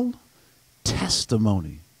eternal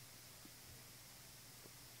testimony?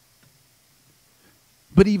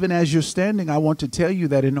 But even as you're standing, I want to tell you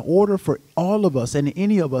that in order for all of us and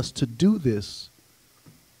any of us to do this,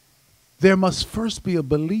 there must first be a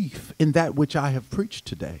belief in that which I have preached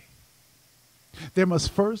today. There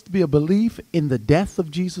must first be a belief in the death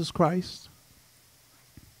of Jesus Christ.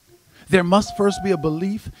 There must first be a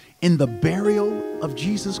belief in the burial of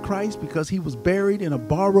Jesus Christ because he was buried in a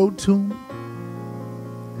borrowed tomb.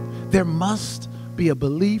 There must be a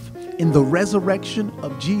belief in the resurrection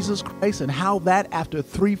of Jesus Christ and how that after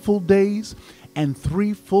 3 full days and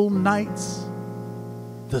 3 full nights,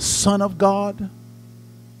 the Son of God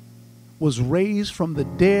was raised from the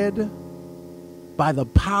dead by the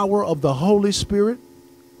power of the Holy Spirit.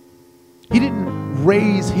 He didn't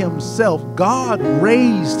raise himself. God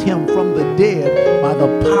raised him from the dead by the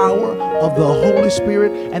power of the Holy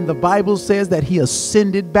Spirit. And the Bible says that he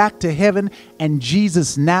ascended back to heaven, and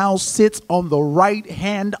Jesus now sits on the right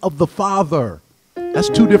hand of the Father. That's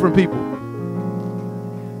 2 different people.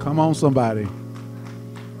 Come on, somebody.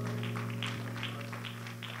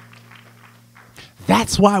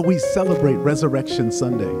 That's why we celebrate Resurrection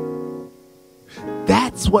Sunday.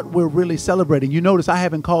 That's what we're really celebrating. You notice I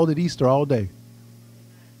haven't called it Easter all day,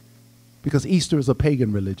 because Easter is a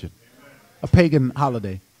pagan religion, a pagan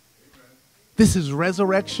holiday. This is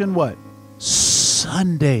Resurrection what?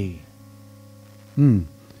 Sunday.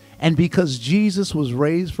 And because Jesus was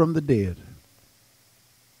raised from the dead,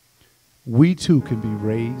 we too can be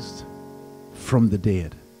raised from the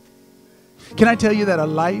dead. Can I tell you that a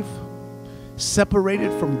life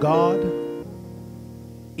separated from God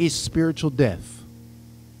is spiritual death?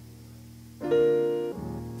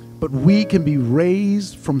 But we can be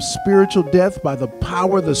raised from spiritual death by the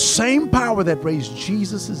power, the same power that raised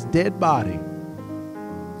Jesus' dead body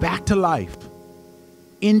back to life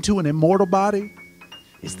into an immortal body.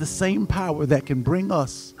 It's the same power that can bring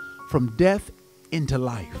us from death into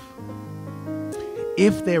life.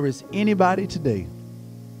 If there is anybody today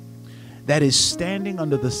that is standing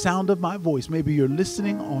under the sound of my voice, maybe you're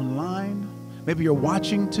listening online, maybe you're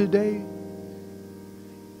watching today.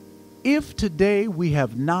 If today we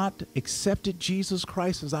have not accepted Jesus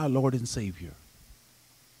Christ as our Lord and Savior,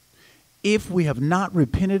 if we have not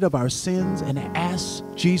repented of our sins and asked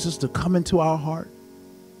Jesus to come into our heart,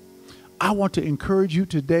 I want to encourage you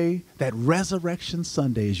today that Resurrection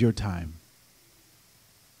Sunday is your time.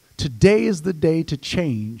 Today is the day to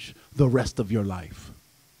change the rest of your life.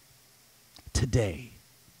 Today.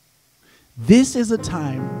 This is a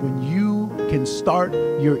time when you can start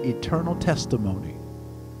your eternal testimony.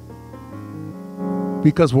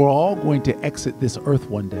 Because we're all going to exit this earth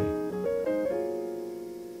one day.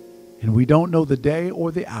 And we don't know the day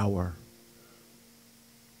or the hour.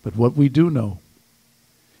 But what we do know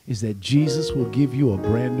is that Jesus will give you a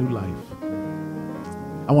brand new life.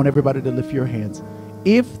 I want everybody to lift your hands.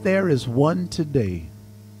 If there is one today,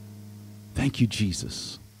 thank you,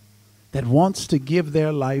 Jesus, that wants to give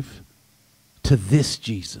their life to this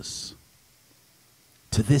Jesus,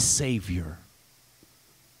 to this Savior,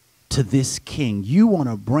 to this King. You want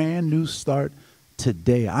a brand new start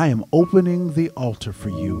today. I am opening the altar for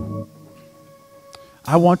you.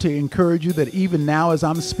 I want to encourage you that even now as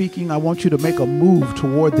I'm speaking, I want you to make a move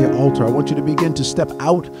toward the altar. I want you to begin to step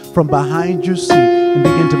out from behind your seat and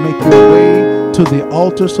begin to make your way to the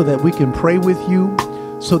altar so that we can pray with you,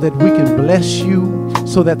 so that we can bless you,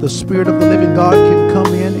 so that the Spirit of the living God can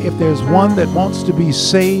come in. If there's one that wants to be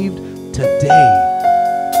saved today,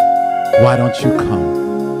 why don't you come?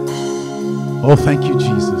 Oh, thank you,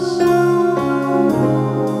 Jesus.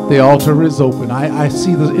 The altar is open. I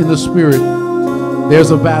see in the Spirit,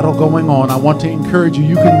 there's a battle going on. I want to encourage you.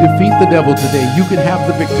 You can defeat the devil today. You can have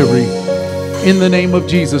the victory in the name of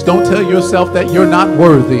Jesus. Don't tell yourself that you're not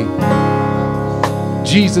worthy.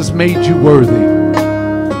 Jesus made you worthy.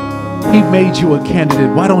 He made you a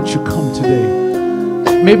candidate. Why don't you come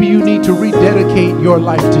today? Maybe you need to rededicate your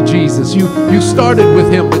life to Jesus. You started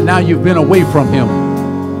with him, but now you've been away from him.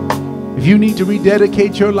 If you need to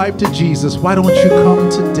rededicate your life to Jesus, why don't you come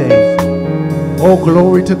today? Oh,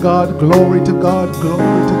 glory to God, glory to God, glory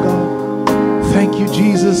to God. Thank you,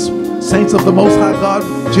 Jesus. Saints of the Most High God,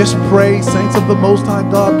 just pray. Saints of the Most High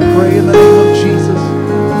God, pray in the name of Jesus.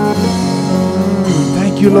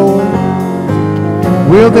 Thank you, Lord.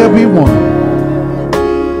 Will there be one?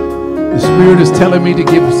 The Spirit is telling me to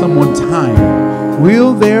give someone time.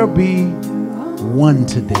 Will there be one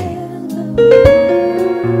today?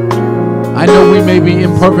 I know we may be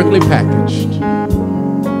imperfectly packaged.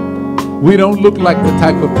 We don't look like the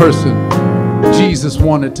type of person Jesus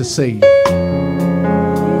wanted to save.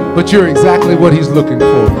 But you're exactly what he's looking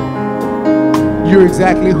for. You're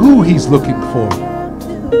exactly who he's looking for.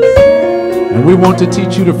 And we want to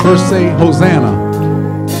teach you to first say, Hosanna.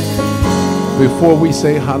 before we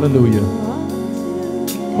say hallelujah.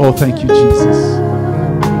 Oh, thank you, Jesus.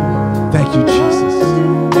 Thank you, Jesus.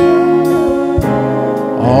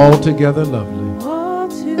 Altogether lovely.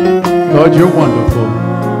 Lord, you're wonderful.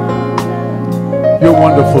 You're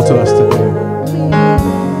wonderful to us today.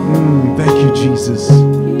 Thank you, Jesus.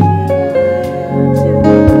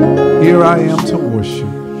 Here I am to worship.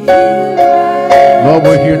 Lord,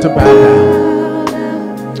 we're here to bow down.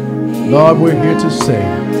 Lord, we're here to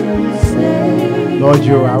say, Lord,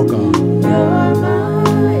 you're our God.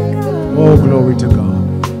 Oh, glory to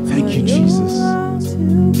God. Thank you, Jesus.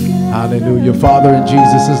 Hallelujah. Father, in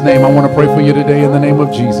Jesus' name, I want to pray for you today in the name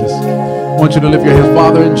of Jesus. I want you to lift your hands.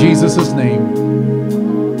 Father, in Jesus' name,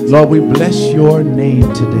 Lord, we bless your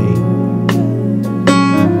name today.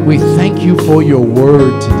 We thank you for your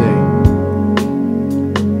word today.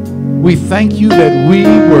 We thank you that we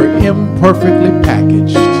were imperfectly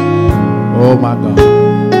packaged. Oh, my God.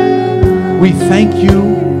 We thank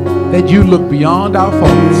you that you look beyond our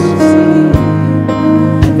faults,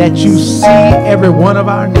 that you see every one of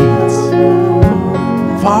our needs.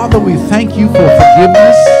 Father, we thank you for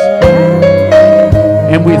forgiveness,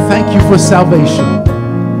 and we thank you for salvation.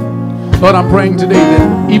 Lord, I'm praying today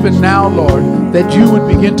that even now, Lord, that you would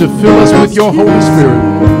begin to fill us with your Holy Spirit.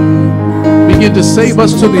 Begin to save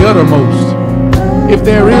us to the uttermost. If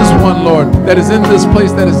there is one, Lord, that is in this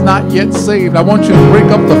place that is not yet saved, I want you to break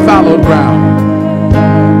up the fallow ground.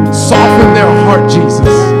 Soften their heart, Jesus.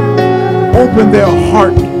 Open their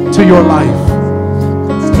heart to your life.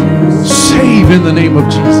 Save in the name of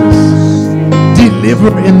Jesus.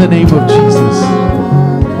 Deliver in the name of Jesus.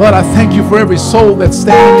 Lord, I thank you for every soul that's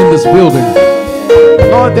standing in this building.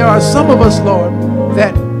 Lord, there are some of us, Lord,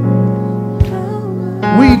 that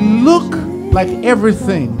we look like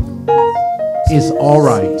everything is all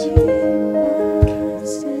right.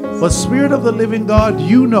 But Spirit of the living God,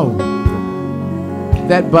 you know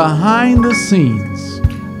that behind the scenes,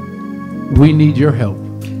 we need your help.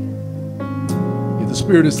 The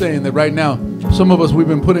Spirit is saying that right now, some of us, we've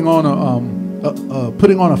been putting on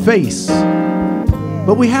a face.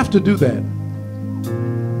 But we have to do that.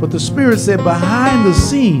 But the Spirit said behind the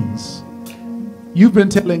scenes, you've been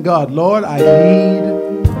telling God, Lord, I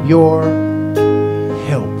need your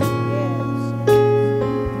help.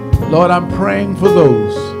 Lord, I'm praying for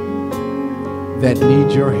those that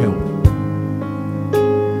need your help.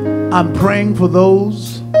 I'm praying for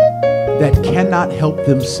those that cannot help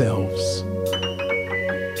themselves.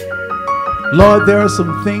 Lord, there are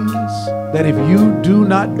some things that if you do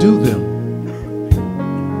not do them,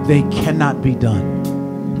 they cannot be done.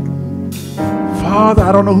 Father,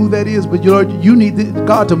 I don't know who that is, but Lord, you need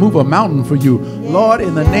God to move a mountain for you. Lord,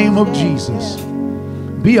 in the name of Jesus,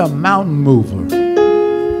 be a mountain mover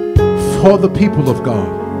for the people of God.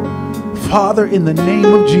 Father, in the name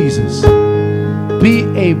of Jesus, be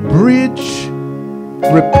a bridge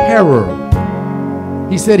repairer.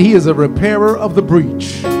 He said he is a repairer of the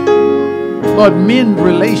breach. Lord, mend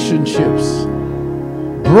relationships,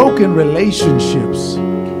 broken relationships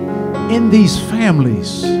in these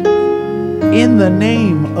families, in the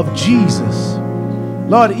name of Jesus.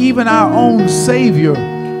 Lord, even our own Savior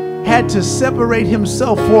had to separate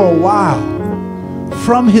himself for a while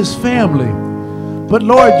from his family. But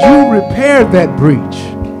Lord, you repaired that breach.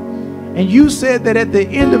 And you said that at the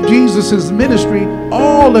end of Jesus' ministry,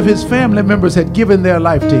 all of his family members had given their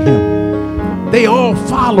life to him. They all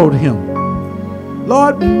followed him.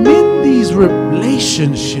 Lord, mend these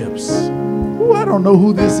relationships. Ooh, I don't know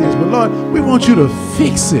who this is, but Lord, we want you to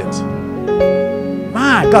fix it.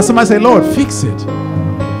 My God, somebody say, Lord, fix it.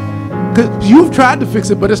 Because you've tried to fix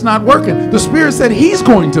it, but it's not working. The Spirit said he's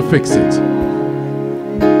going to fix it.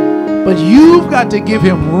 But you've got to give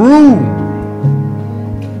him room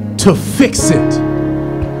to fix it.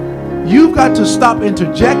 You've got to stop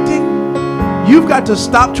interjecting. You've got to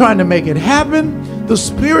stop trying to make it happen. The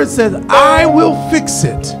Spirit says, I will fix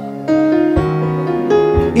it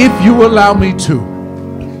if you allow me to.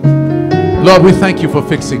 Lord, we thank you for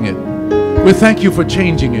fixing it. We thank you for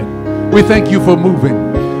changing it. We thank you for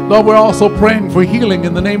moving. Lord, we're also praying for healing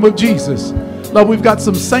in the name of Jesus. Lord, we've got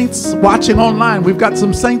some saints watching online. We've got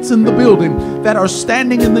some saints in the building that are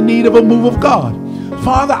standing in the need of a move of God.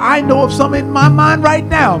 Father, I know of some in my mind right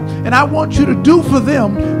now, and I want you to do for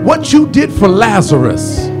them what you did for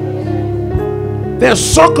Lazarus. Their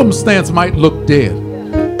circumstance might look dead.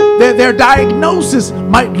 Their diagnosis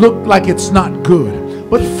might look like it's not good.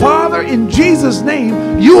 But Father, in Jesus'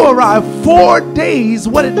 name, you arrived 4 days,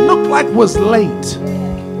 what it looked like was late.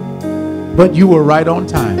 But you were right on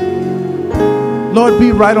time. Lord,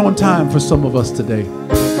 be right on time for some of us today.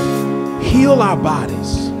 Heal our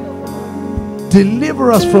bodies.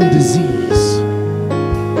 Deliver us from disease.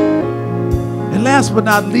 And last but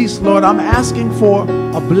not least, Lord, I'm asking for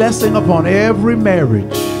a blessing upon every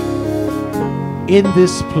marriage in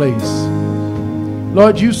this place.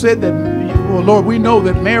 Lord, you said that, well, Lord, we know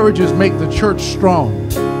that marriages make the church strong.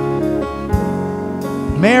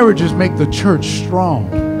 Marriages make the church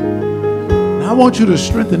strong. And I want you to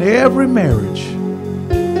strengthen every marriage,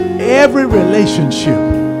 every relationship.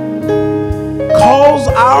 Cause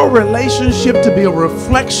our relationship to be a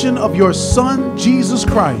reflection of your Son, Jesus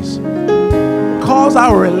Christ. Cause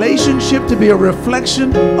our relationship to be a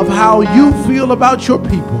reflection of how you feel about your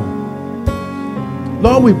people.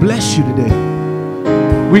 Lord, we bless you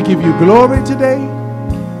today. We give you glory today.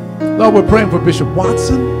 Lord, we're praying for Bishop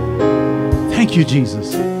Watson. Thank you,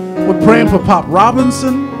 Jesus. We're praying for Pop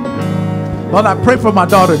Robinson. Lord, I pray for my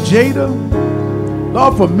daughter Jada.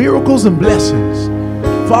 Lord, for miracles and blessings.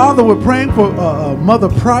 Father, we're praying for Mother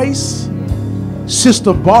Price,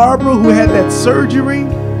 Sister Barbara, who had that surgery.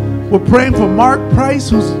 We're praying for Mark Price,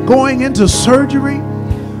 who's going into surgery.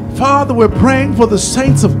 Father, we're praying for the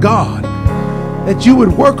saints of God, that you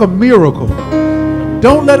would work a miracle.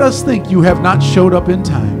 Don't let us think you have not showed up in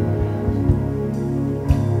time.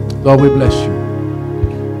 Lord, we bless you.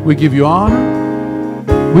 We give you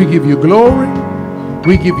honor. We give you glory.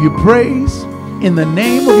 We give you praise. In the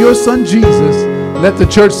name of your Son, Jesus, let the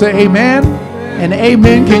church say amen and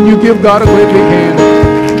amen. Can you give God a great big hand?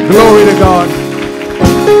 Glory to God.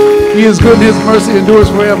 He is good and his mercy endures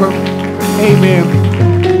forever. Amen.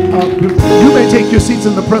 You may take your seats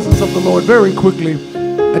in the presence of the Lord very quickly.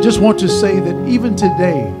 I just want to say that even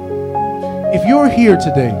today, if you're here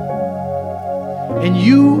today and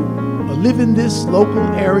you live in this local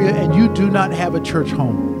area and you do not have a church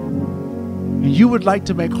home and you would like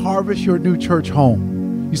to make Harvest your new church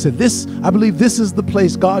home, you said, I believe this is the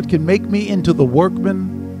place God can make me into the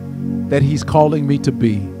workman that he's calling me to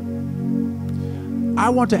be. I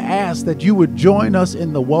want to ask that you would join us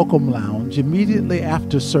in the Welcome Lounge immediately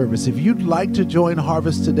after service. If you'd like to join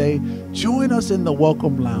Harvest today, join us in the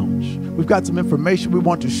Welcome Lounge. We've got some information we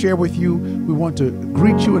want to share with you. We want to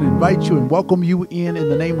greet you and invite you and welcome you in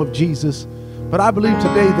the name of Jesus. But I believe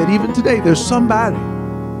today that even today there's somebody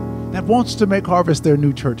that wants to make Harvest their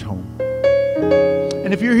new church home.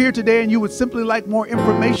 And if you're here today and you would simply like more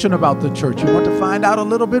information about the church, you want to find out a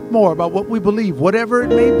little bit more about what we believe, whatever it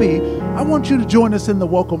may be, I want you to join us in the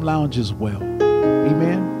Welcome Lounge as well.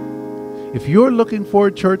 Amen. If you're looking for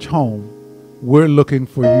a church home, we're looking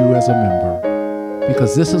for you as a member,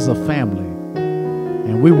 because this is a family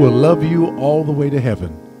and we will love you all the way to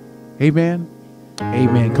heaven. Amen.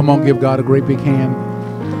 Amen. Come on, give God a great big hand.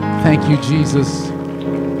 Thank you, Jesus.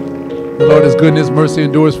 The Lord is good and his mercy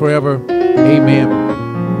endures forever. Amen.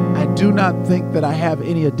 I do not think that I have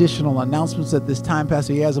any additional announcements at this time.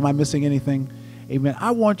 Pastor Yaz, am I missing anything? Amen.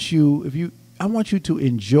 I want you to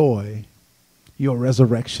enjoy your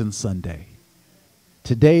Resurrection Sunday.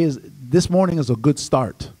 This morning is a good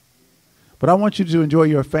start. But I want you to enjoy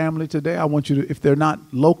your family today. I want you to, if they're not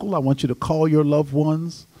local, I want you to call your loved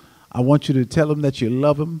ones. I want you to tell them that you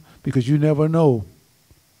love them, because you never know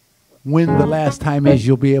when the last time is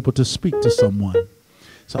you'll be able to speak to someone.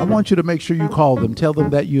 So I want you to make sure you call them, tell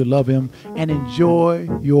them that you love him, and enjoy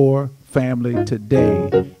your family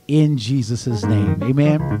today in Jesus' name.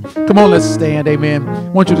 Amen. Come on, let's stand. Amen. I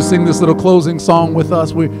want you to sing this little closing song with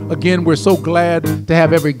us. We're so glad to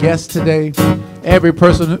have every guest today, every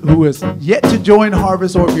person who is yet to join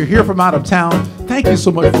Harvest, or if you're here from out of town, thank you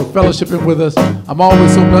so much for fellowshipping with us. I'm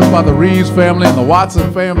always so blessed by the Reeves family and the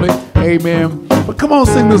Watson family. Amen. But come on,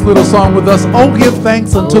 sing this little song with us. Oh, give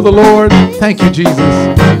thanks unto the Lord. Thank you, Jesus. For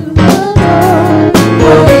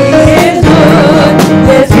he is good.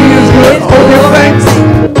 Yes, he is good. Oh, give thanks.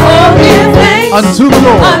 Oh, give thanks unto the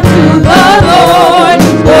Lord. Unto the Lord.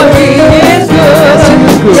 For he is good. Yes, he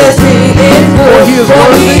is good. Yes, he is good. For he is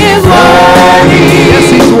worthy. Yes, he's worthy. Yes,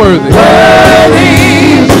 he's worthy.